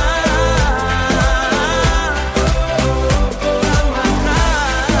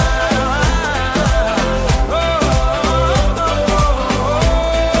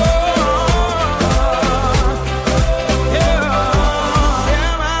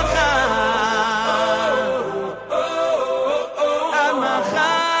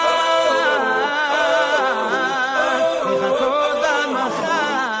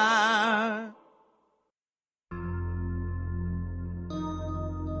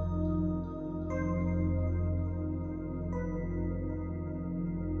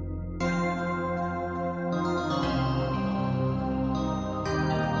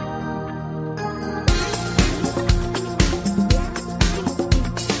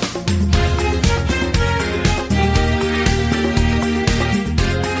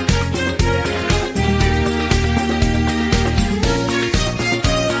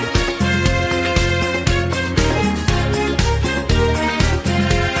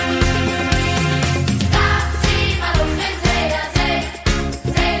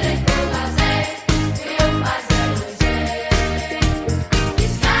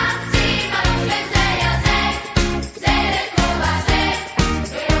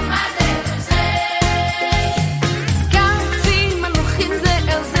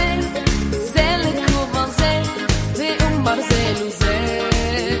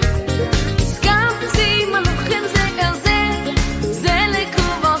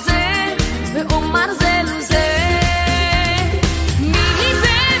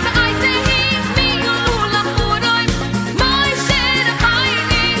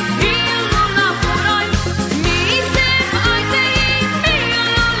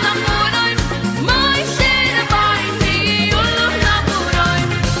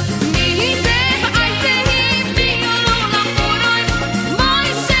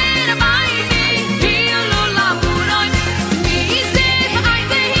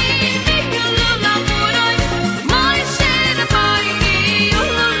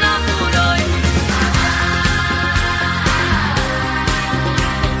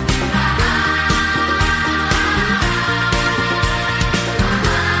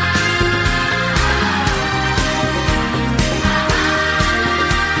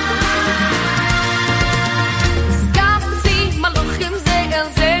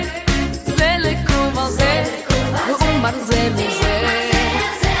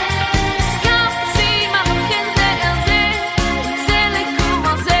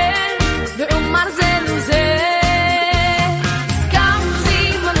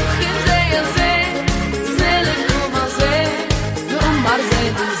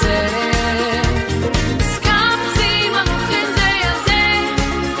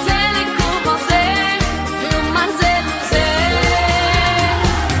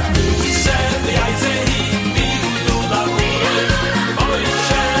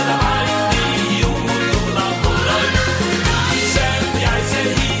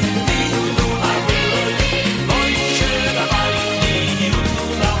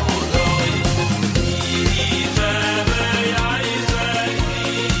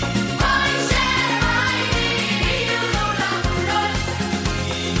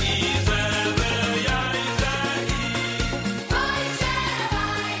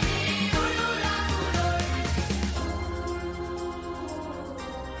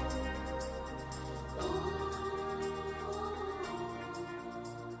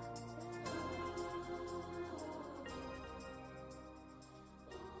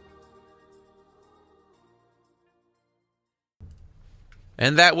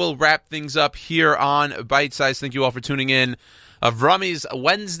And that will wrap things up here on Bite Size. Thank you all for tuning in. Avrami's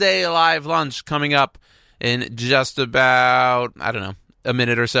Wednesday Live Lunch coming up in just about, I don't know, a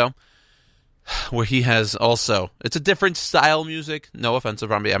minute or so, where he has also, it's a different style music. No offense,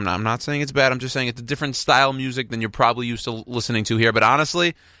 Avrami. I'm not saying it's bad. I'm just saying it's a different style music than you're probably used to listening to here. But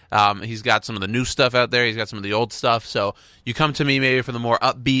honestly, he's got some of the new stuff out there. He's got some of the old stuff. So you come to me maybe for the more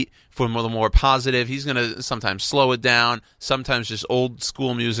upbeat, for the more positive. He's going to sometimes slow it down, sometimes just old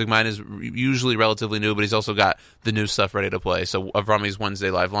school music. Mine is usually relatively new, but he's also got the new stuff ready to play. So Avrami's Wednesday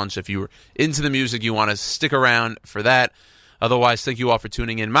Live Lunch, if you're into the music, you want to stick around for that. Otherwise, thank you all for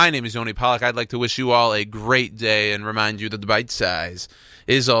tuning in. My name is Yoni Pollak. I'd like to wish you all a great day and remind you that the bite size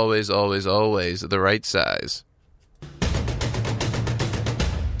is always, always, always the right size.